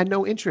had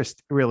no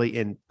interest really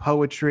in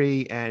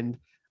poetry, and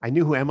I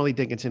knew who Emily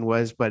Dickinson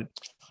was, but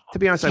to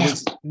be honest, I would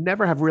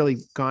never have really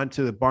gone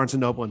to the Barnes &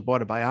 Noble and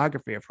bought a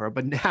biography of her.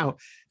 But now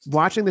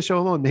watching the show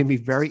alone made me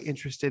very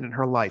interested in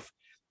her life.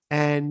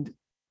 And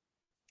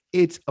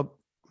it's a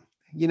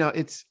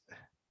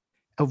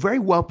very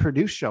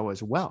well-produced show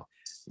as well.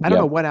 I don't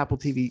know what Apple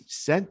TV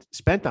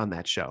spent on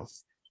that show,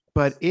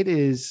 but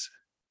it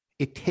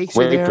takes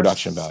great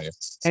production value.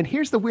 And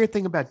here's the weird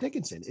thing about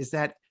Dickinson is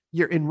that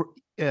you're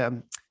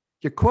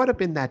caught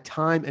up in that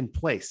time and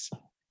place.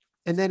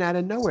 And then out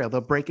of nowhere, they'll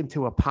break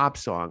into a pop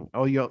song.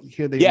 Oh, you'll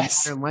hear the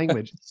modern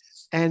language.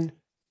 And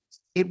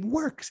it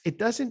works. It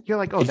doesn't, you're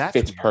like, that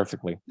fits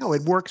perfectly. No,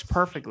 it works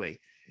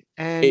perfectly.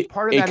 And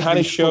part of that kind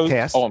is of shows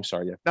cast. Oh, I'm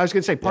sorry. Yeah. I was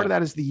going to say part of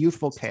that is the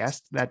youthful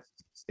cast that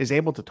is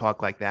able to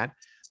talk like that.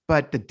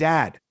 But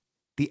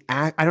the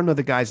I don't know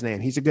the guy's name.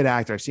 He's a good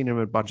actor. I've seen him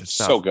in a bunch of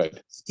stuff. So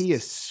good. He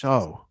is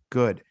so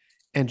good.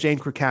 And Jane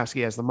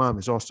Krakowski as the mom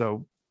is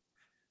also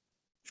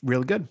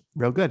real good,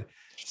 real good.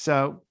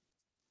 So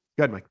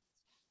good, Mike.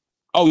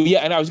 Oh yeah,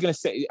 and I was going to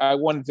say, I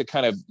wanted to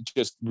kind of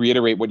just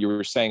reiterate what you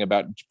were saying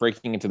about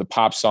breaking into the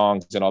pop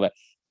songs and all that,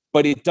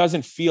 but it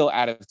doesn't feel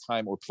out of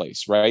time or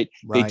place, right?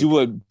 They do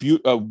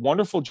a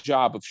wonderful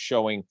job of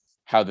showing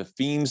how the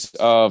themes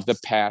of the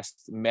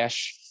past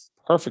mesh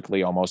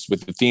perfectly almost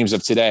with the themes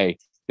of today.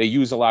 They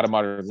use a lot of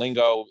modern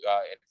lingo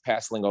and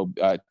past lingo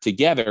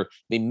together.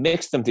 They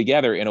mix them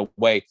together in a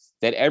way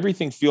that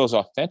everything feels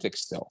authentic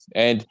still.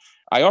 And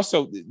I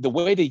also, the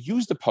way they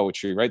use the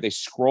poetry, right? They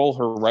scroll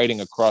her writing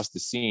across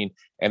the scene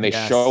and they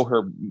show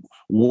her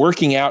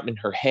working out in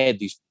her head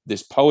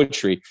this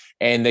poetry,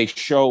 and they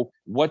show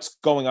what's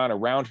going on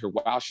around her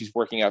while she's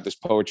working out this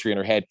poetry in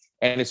her head.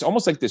 And it's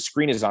almost like the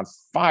screen is on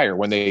fire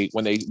when they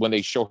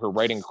show her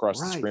writing across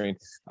the screen.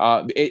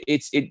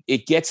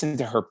 It gets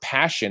into her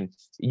passion.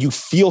 You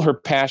feel her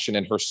passion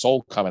and her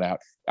soul coming out.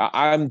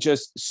 I'm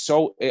just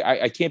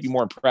I can't be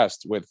more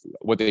impressed with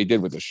what they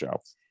did with the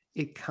show.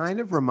 It kind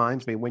of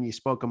reminds me when you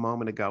spoke a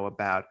moment ago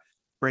about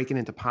breaking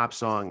into pop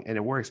song and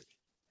it works.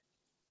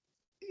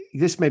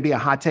 This may be a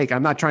hot take.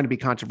 I'm not trying to be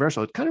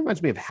controversial. It kind of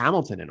reminds me of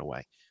Hamilton in a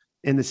way.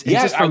 In this,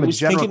 just from I was a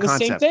general thinking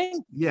concept. the same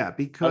thing. Yeah,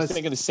 because I was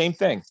thinking the same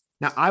thing.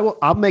 Now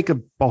I'll make a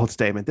bold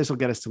statement. This will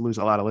get us to lose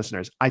a lot of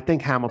listeners. I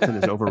think Hamilton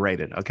is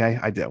overrated. Okay,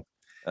 I do.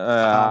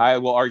 I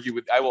will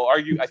argue.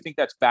 I think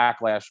that's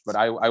backlash, but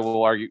I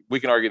will argue. We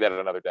can argue that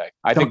another day.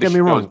 Don't get me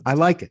wrong. I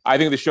like it. I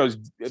think the show's.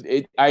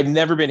 I've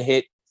never been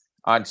hit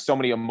on so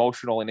many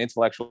emotional and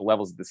intellectual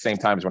levels at the same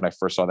time as when I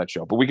first saw that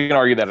show. But we can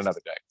argue that another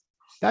day.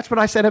 That's what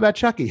I said about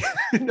Chucky.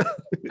 I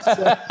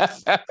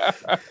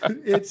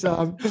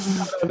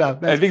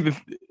think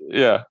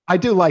I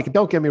do like it.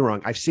 Don't get me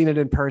wrong. I've seen it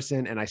in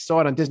person and I saw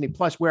it on Disney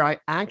Plus, where I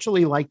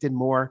actually liked it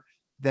more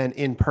than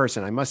in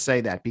person. I must say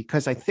that,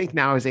 because I think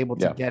now I was able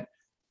to get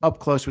up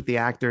close with the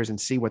actors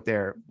and see what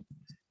their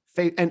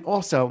face, and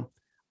also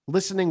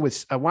watching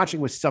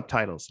with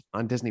subtitles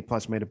on Disney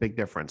Plus made a big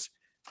difference,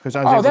 because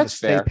I was able to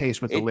stay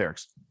pace with the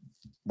lyrics.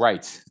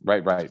 Right.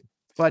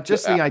 But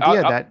just the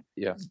idea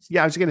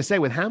I was going to say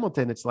with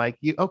Hamilton, it's like,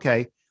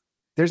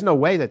 there's no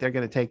way that they're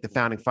going to take the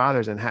founding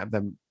fathers and have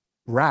them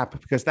rap,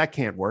 because that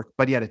can't work,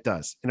 but yet it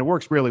does. And it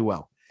works really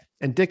well.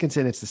 And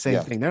Dickinson, it's the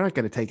same thing. They're not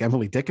going to take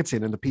Emily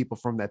Dickinson and the people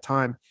from that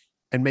time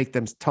and make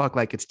them talk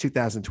like it's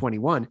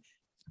 2021.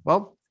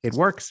 Well, it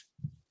works.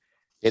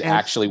 It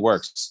actually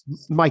works.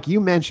 Mike, you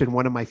mentioned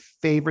one of my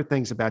favorite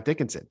things about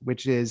Dickinson,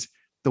 which is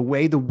the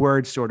way the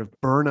words sort of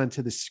burn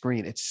onto the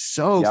screen. It's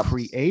so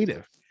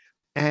creative.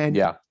 And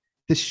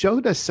the show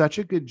does such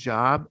a good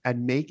job at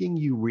making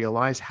you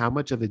realize how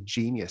much of a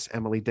genius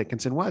Emily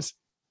Dickinson was.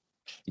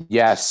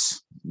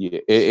 Yes,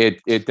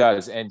 it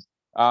does. And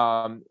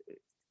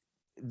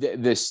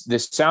this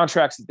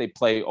soundtracks that they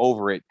play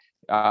over it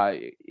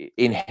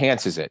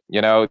enhances it.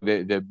 You know,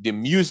 the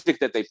music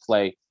that they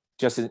play,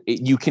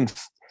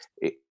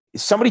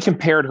 somebody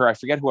compared her, I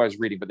forget who I was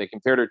reading, but they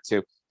compared her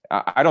to,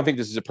 I don't think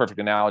this is a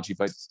perfect analogy,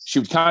 but she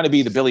would kind of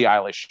be the Billie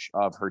Eilish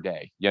of her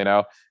day, you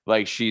know,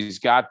 like she's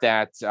got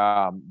that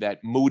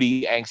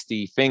moody,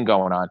 angsty thing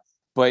going on,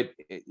 but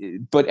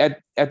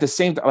at the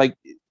same time, like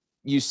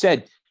you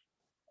said,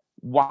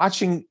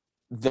 watching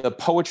the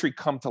poetry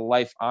come to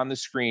life on the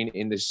screen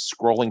in this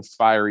scrolling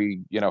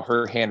fiery, you know,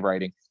 her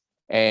handwriting,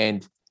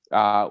 and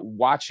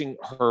watching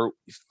her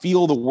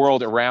feel the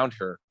world around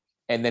her,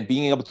 and then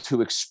being able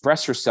to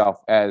express herself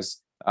as,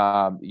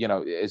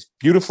 as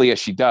beautifully as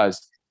she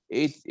does.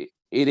 It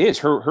is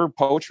her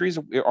poetries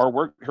are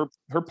work.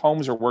 Her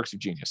poems are works of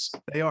genius.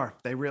 They are.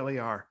 They really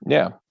are.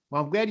 Yeah.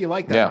 Well, I'm glad you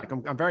like that. Yeah. Like,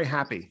 I'm very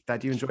happy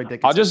that you enjoyed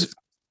Dickinson.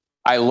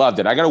 I loved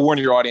it. I got to warn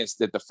your audience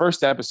that the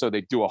first episode,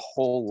 they do a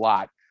whole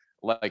lot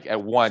like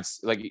at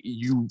once. Like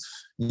they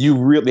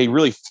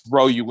really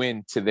throw you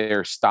into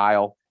their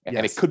style, and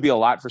it could be a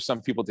lot for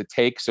some people to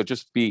take. So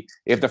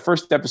if the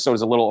first episode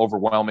is a little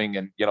overwhelming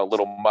and, a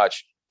little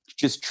much,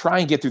 just try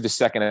and get through the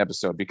second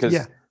episode,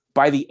 because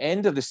by the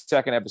end of the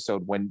second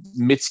episode, when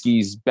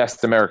Mitski's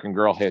Best American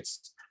Girl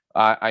hits,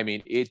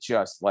 it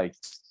just like,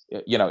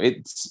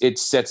 it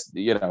sets,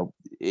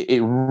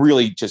 it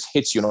really just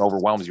hits you and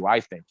overwhelms you,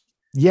 I think.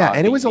 Yeah.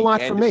 And it was a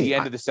lot for me. The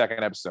end of the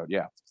second episode.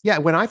 Yeah. Yeah.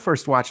 When I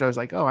first watched, I was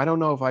like, oh, I don't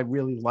know if I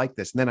really like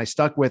this. And then I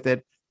stuck with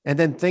it. And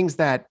then things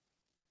that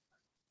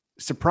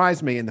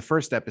surprised me in the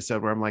first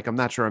episode, where I'm like, I'm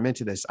not sure I'm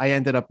into this, I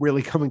ended up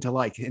really coming to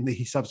like in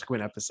the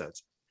subsequent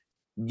episodes.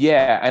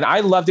 Yeah. And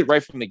I loved it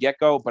right from the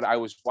get-go, but I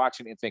was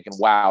watching it and thinking,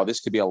 wow, this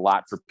could be a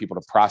lot for people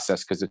to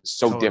process, because it's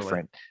so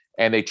different.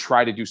 And they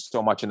try to do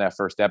so much in that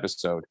first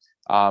episode,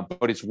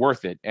 but it's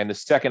worth it. And the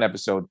second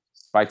episode,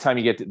 by the time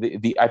you get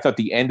to I thought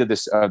the end of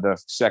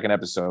the second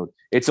episode,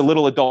 it's a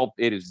little adult.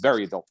 It is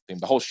very adult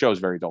themed. The whole show is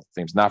very adult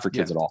themed, not for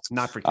kids at all.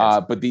 Not for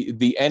kids. But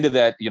the end of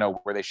that,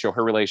 where they show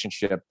her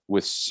relationship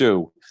with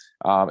Sue,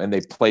 and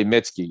they play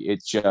Mitski,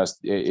 it just,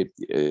 it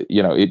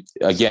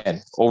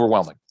again,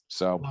 overwhelming.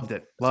 So loved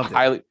it.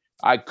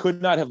 I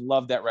could not have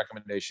loved that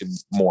recommendation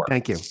more.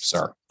 Thank you,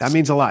 sir. That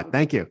means a lot.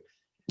 Thank you.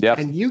 Yep.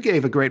 And you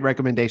gave a great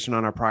recommendation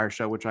on our prior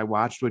show, which I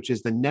watched, which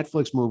is the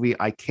Netflix movie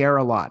I Care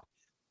a Lot,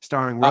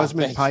 starring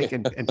Rosamund Pike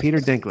and Peter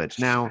Dinklage.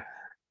 Now,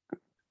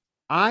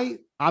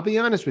 I'll be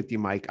honest with you,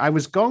 Mike. I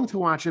was going to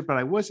watch it, but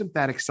I wasn't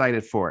that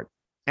excited for it.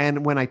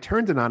 And when I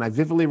turned it on, I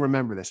vividly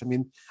remember this. I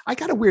mean, I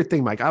got a weird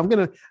thing, Mike.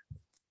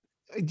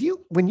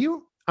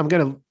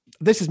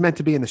 This is meant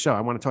to be in the show.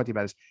 I want to talk to you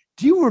about this.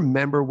 Do you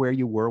remember where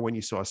you were when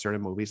you saw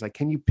certain movies? Like,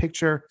 can you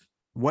picture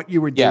what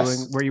you were doing,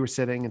 where you were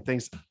sitting and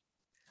things?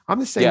 I'm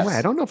the same way.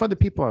 I don't know if other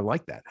people are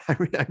like that.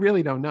 I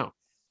really don't know.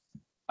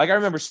 Like, I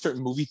remember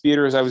certain movie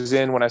theaters I was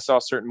in when I saw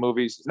certain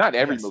movies, not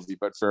every movie,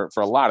 but for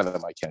a lot of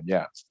them I can.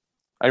 Yeah.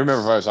 I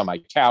remember if I was on my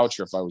couch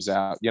or if I was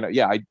out,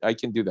 I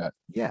can do that.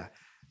 Yeah.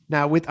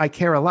 Now with I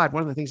Care a Lot,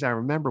 one of the things I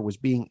remember was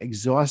being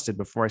exhausted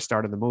before I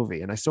started the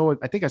movie. And I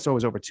think I saw it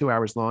was over 2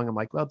 hours long. I'm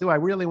like, well, do I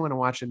really want to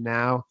watch it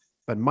now?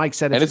 But Mike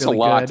said it's really a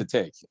lot good.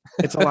 to take.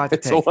 It's a lot to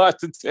take. It's a lot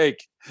to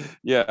take.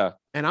 Yeah.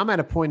 And I'm at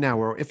a point now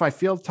where if I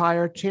feel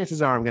tired,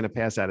 chances are I'm going to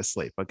pass out of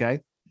sleep. Okay.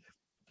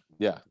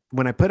 Yeah.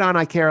 When I put on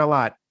I Care a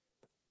Lot,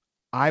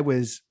 it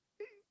was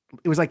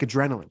like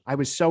adrenaline. I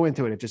was so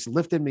into it. It just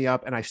lifted me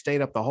up and I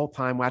stayed up the whole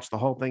time, watched the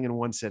whole thing in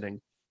one sitting.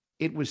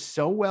 It was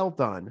so well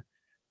done.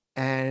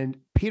 And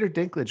Peter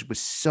Dinklage was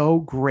so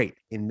great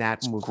in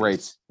that movie.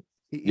 Great.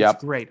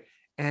 It's great.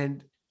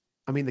 And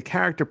I mean, the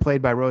character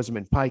played by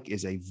Rosamund Pike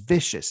is a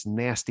vicious,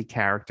 nasty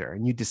character,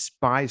 and you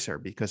despise her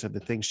because of the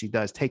things she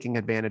does, taking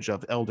advantage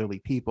of elderly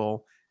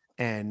people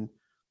and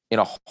in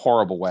a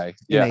horrible way.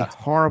 In a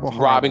horrible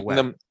robbing way.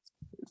 them,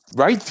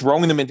 right?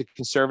 Throwing them into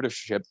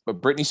conservatorship,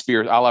 but Britney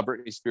Spears, a la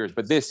Britney Spears,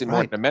 but this in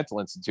more in a mental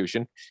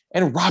institution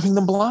and robbing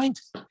them blind.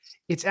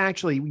 It's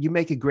actually, you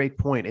make a great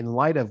point in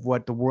light of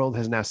what the world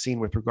has now seen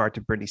with regard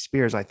to Britney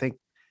Spears. I think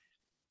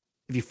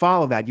if you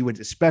follow that, you would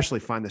especially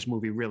find this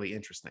movie really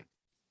interesting.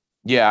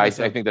 Yeah, I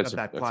think that's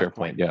a fair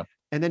point. Yeah.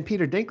 And then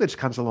Peter Dinklage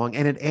comes along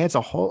and it adds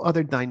a whole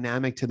other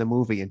dynamic to the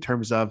movie in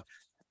terms of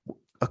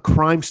a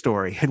crime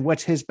story and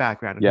what's his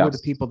background and who are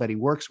the people that he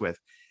works with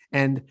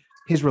and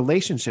his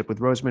relationship with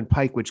Rosamund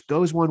Pike, which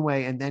goes one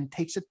way and then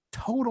takes a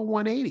total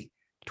 180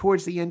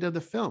 towards the end of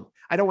the film.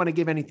 I don't want to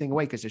give anything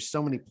away because there's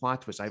so many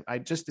plot twists. I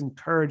just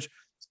encourage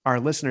our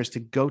listeners to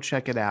go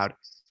check it out.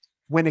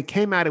 When it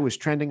came out, it was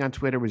trending on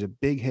Twitter. It was a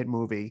big hit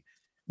movie.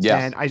 Yeah.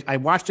 And I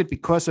watched it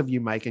because of you,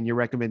 Mike, and your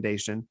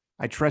recommendation.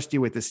 I trust you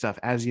with this stuff,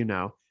 as you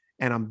know,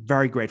 and I'm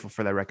very grateful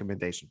for that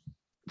recommendation.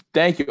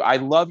 Thank you. I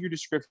love your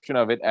description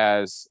of it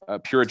as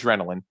pure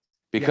adrenaline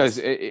because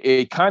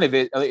it kind of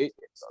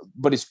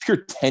but it's pure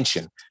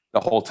tension the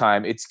whole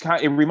time. It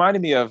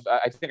reminded me of,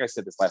 I think I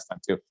said this last time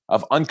too,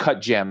 of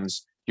Uncut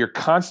Gems. You're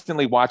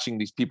constantly watching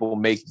these people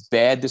make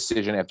bad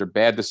decision after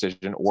bad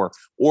decision or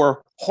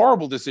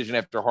horrible decision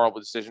after horrible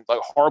decision,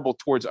 like horrible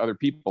towards other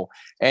people.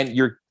 And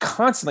you're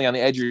constantly on the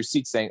edge of your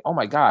seat saying, oh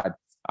my God,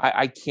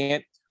 I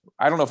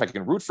don't know if I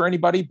can root for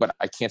anybody, but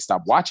I can't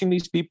stop watching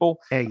these people.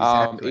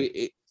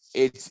 Exactly.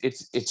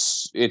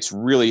 It's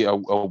really a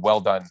well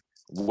done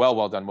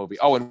movie.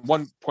 Oh, and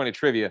one point of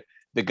trivia,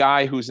 the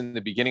guy who's in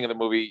the beginning of the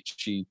movie,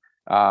 she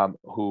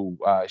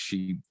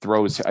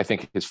throws, I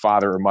think, his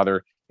father or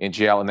mother in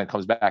jail and then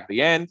comes back at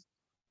the end.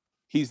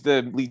 He's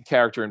the lead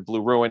character in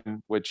Blue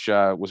Ruin, which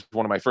was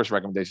one of my first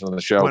recommendations on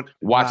the show.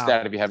 Watch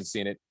that if you haven't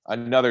seen it.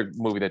 Another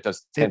movie that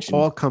does tension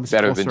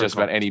better than just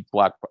about any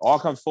block. All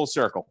comes full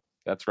circle.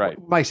 That's right.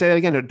 Mike, say that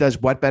again. It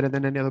does what better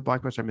than any other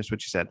blockbuster? I missed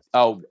what you said.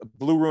 Oh,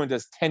 Blue Ruin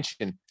does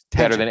tension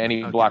better than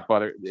any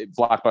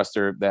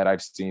blockbuster that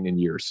I've seen in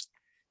years.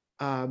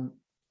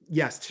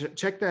 Yes,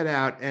 check that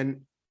out.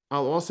 And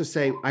I'll also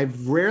say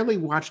I've rarely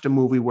watched a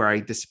movie where I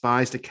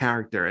despised a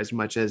character as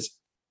much as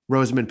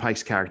Rosamund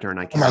Pike's character. And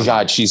oh my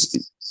God,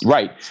 she's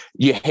right.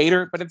 You hate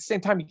her, but at the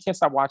same time, you can't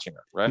stop watching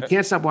her, right? You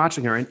can't stop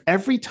watching her. And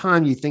every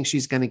time you think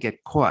she's going to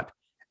get caught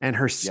and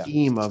her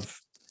scheme of,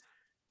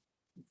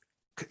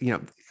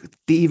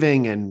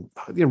 thieving and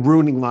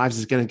ruining lives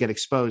is going to get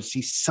exposed,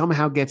 she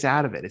somehow gets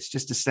out of it. It's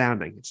just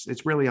astounding.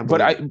 It's really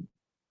unbelievable.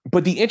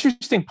 But the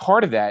interesting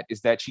part of that is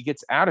that she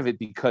gets out of it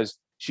because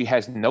she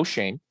has no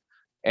shame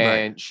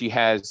and she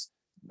has,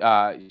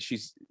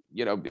 she's,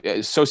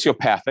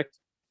 sociopathic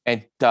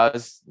and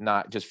does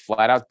not just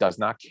flat out does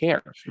not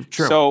care.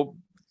 True. So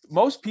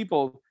most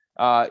people,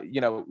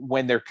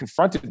 when they're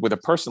confronted with a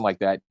person like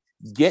that,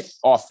 get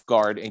off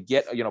guard and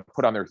get,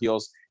 put on their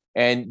heels.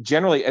 And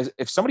generally,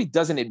 if somebody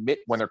doesn't admit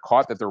when they're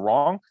caught that they're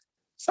wrong,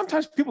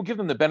 sometimes people give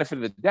them the benefit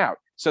of the doubt.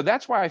 So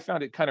that's why I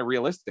found it kind of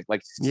realistic.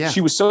 Like she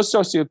was so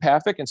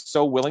sociopathic and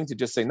so willing to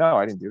just say, no,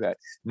 I didn't do that,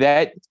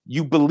 that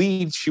you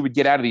believed she would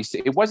get out of these.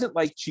 It wasn't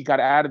like she got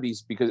out of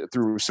these because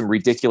through some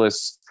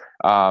ridiculous,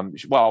 some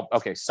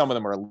of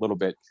them are a little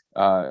bit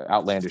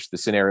outlandish, the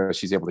scenarios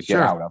she's able to get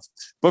out of.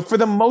 But for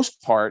the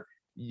most part,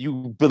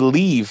 you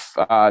believe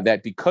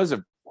that because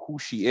of who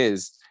she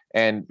is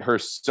and her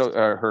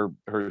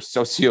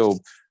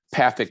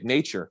sociopathic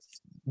nature,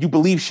 you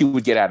believe she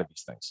would get out of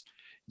these things.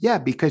 Yeah,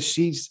 because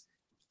she's,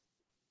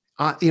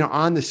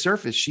 on the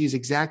surface, she's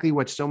exactly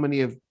what so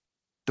many of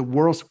the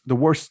worst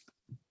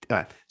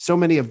so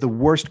many of the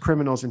worst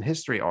criminals in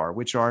history are,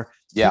 which are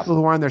people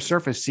who on their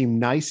surface seem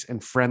nice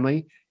and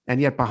friendly, and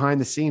yet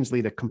behind the scenes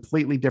lead a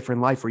completely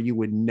different life where you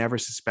would never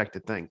suspect a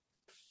thing.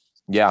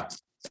 Yeah.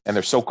 And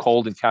they're so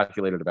cold and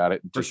calculated about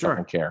it. Just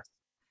don't care.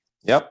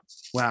 Yep.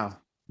 Wow.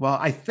 Well,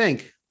 I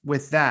think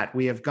with that,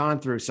 we have gone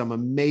through some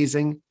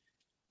amazing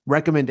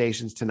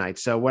recommendations tonight.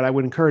 So what I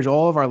would encourage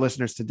all of our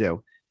listeners to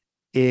do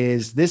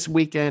is this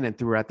weekend and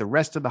throughout the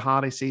rest of the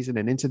holiday season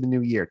and into the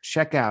new year,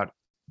 check out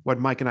what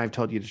Mike and I have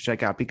told you to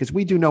check out, because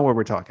we do know what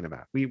we're talking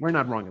about. We're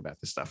not wrong about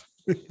this stuff.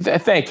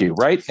 Thank you.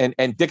 Right.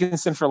 And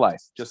Dickinson for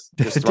life. Just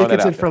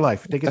Dickinson for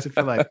life. Dickinson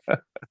for life.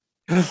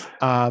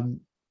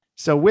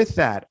 So with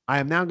that, I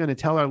am now going to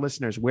tell our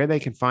listeners where they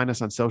can find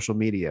us on social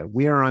media.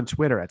 We are on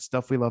Twitter at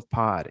Stuff We Love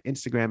Pod,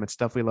 Instagram at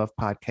Stuff We Love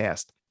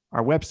Podcast,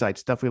 our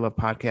website,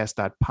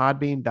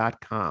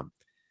 stuffwelovepodcast.podbean.com.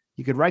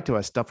 You could write to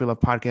us,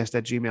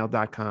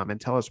 stuffwelovepodcast@gmail.com,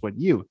 and tell us what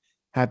you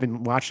have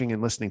been watching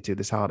and listening to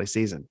this holiday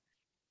season.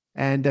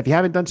 And if you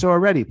haven't done so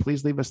already,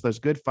 please leave us those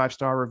good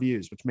 5-star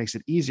reviews, which makes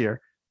it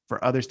easier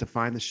for others to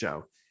find the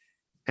show.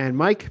 And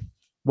Mike,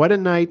 what a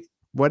night,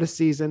 what a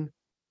season.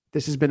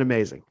 This has been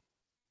amazing.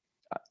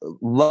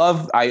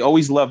 I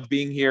always love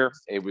being here.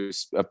 It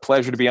was a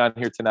pleasure to be on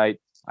here tonight.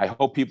 I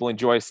hope people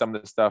enjoy some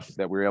of the stuff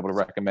that we were able to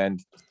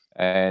recommend,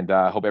 and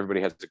I hope everybody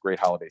has a great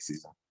holiday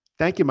season.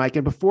 Thank you, Mike.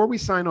 And before we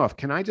sign off,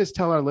 can I just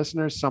tell our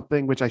listeners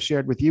something which I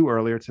shared with you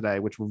earlier today,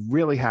 which we're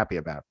really happy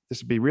about?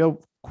 This will be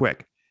real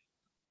quick.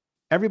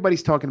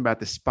 Everybody's talking about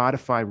the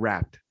Spotify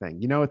Wrapped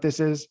thing. You know what this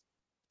is?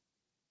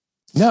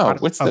 No,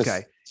 what's this?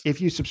 Okay.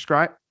 If you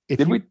subscribe,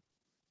 did we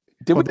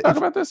talk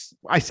about this?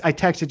 I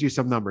texted you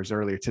some numbers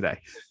earlier today.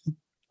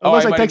 Oh,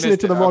 Unless I texted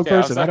it to the wrong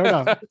person. I don't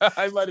know.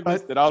 I might have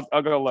missed it. I'll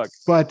go look.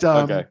 But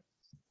okay.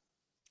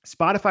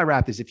 Spotify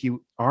Wrapped is if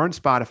you are on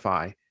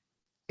Spotify,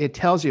 it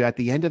tells you at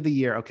the end of the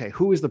year, okay,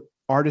 who is the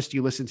artist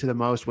you listen to the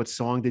most? What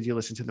song did you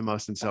listen to the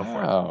most? And so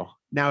forth.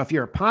 Now, if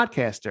you're a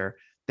podcaster,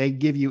 they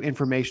give you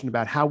information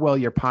about how well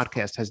your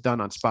podcast has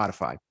done on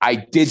Spotify. I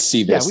did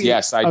see this.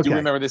 Yes, I do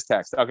remember this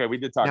text. Okay, we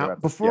did talk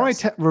about this. Before I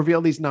reveal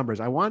these numbers,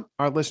 I want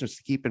our listeners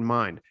to keep in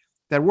mind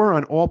that we're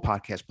on all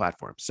podcast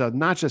platforms, so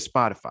not just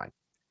Spotify.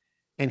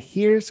 And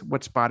here's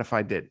what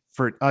Spotify did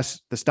for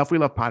us, the Stuff We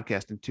Love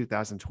podcast in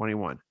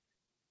 2021.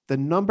 The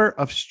number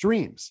of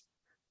streams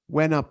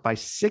went up by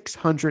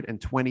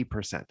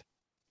 620%.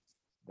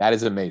 That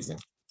is amazing.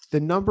 The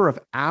number of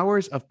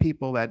hours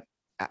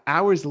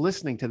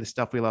listening to the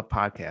Stuff We Love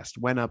podcast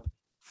went up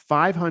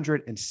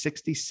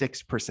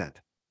 566%.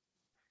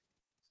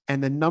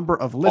 And the number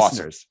of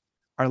listeners,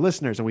 our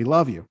listeners, and we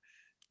love you,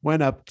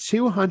 went up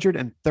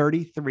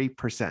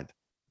 233%.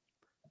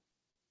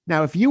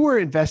 Now, if you were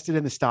invested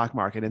in the stock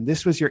market and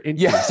this was your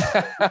increase,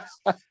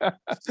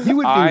 you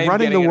would be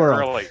running the world.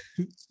 Early.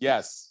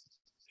 Yes.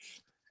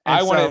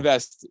 I want to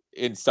invest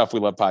in Stuff We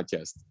Love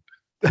podcast.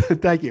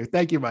 Thank you.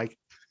 Thank you, Mike.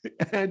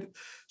 And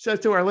so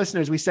to our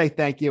listeners, we say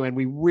thank you. And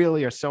we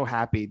really are so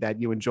happy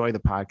that you enjoy the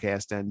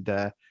podcast,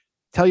 and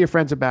tell your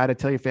friends about it,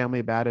 tell your family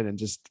about it, and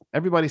just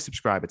everybody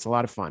subscribe. It's a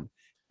lot of fun.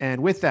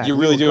 And with that, you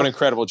really do an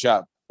incredible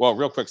job. Well,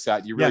 real quick,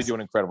 Scott, you really do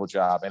an incredible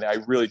job. And I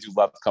really do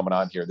love coming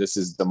on here. This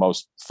is the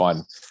most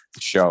fun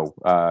show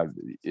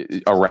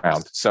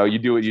around. So you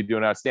do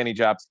an outstanding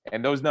job.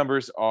 And those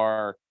numbers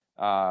are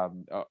a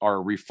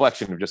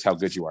reflection of just how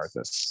good you are at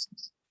this.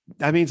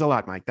 That means a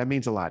lot, Mike. That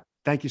means a lot.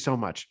 Thank you so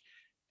much.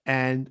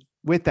 And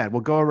with that,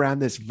 we'll go around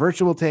this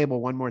virtual table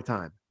one more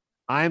time.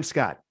 I am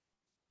Scott.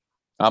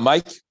 I'm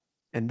Mike.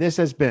 And this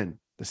has been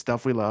the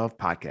Stuff We Love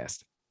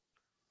podcast.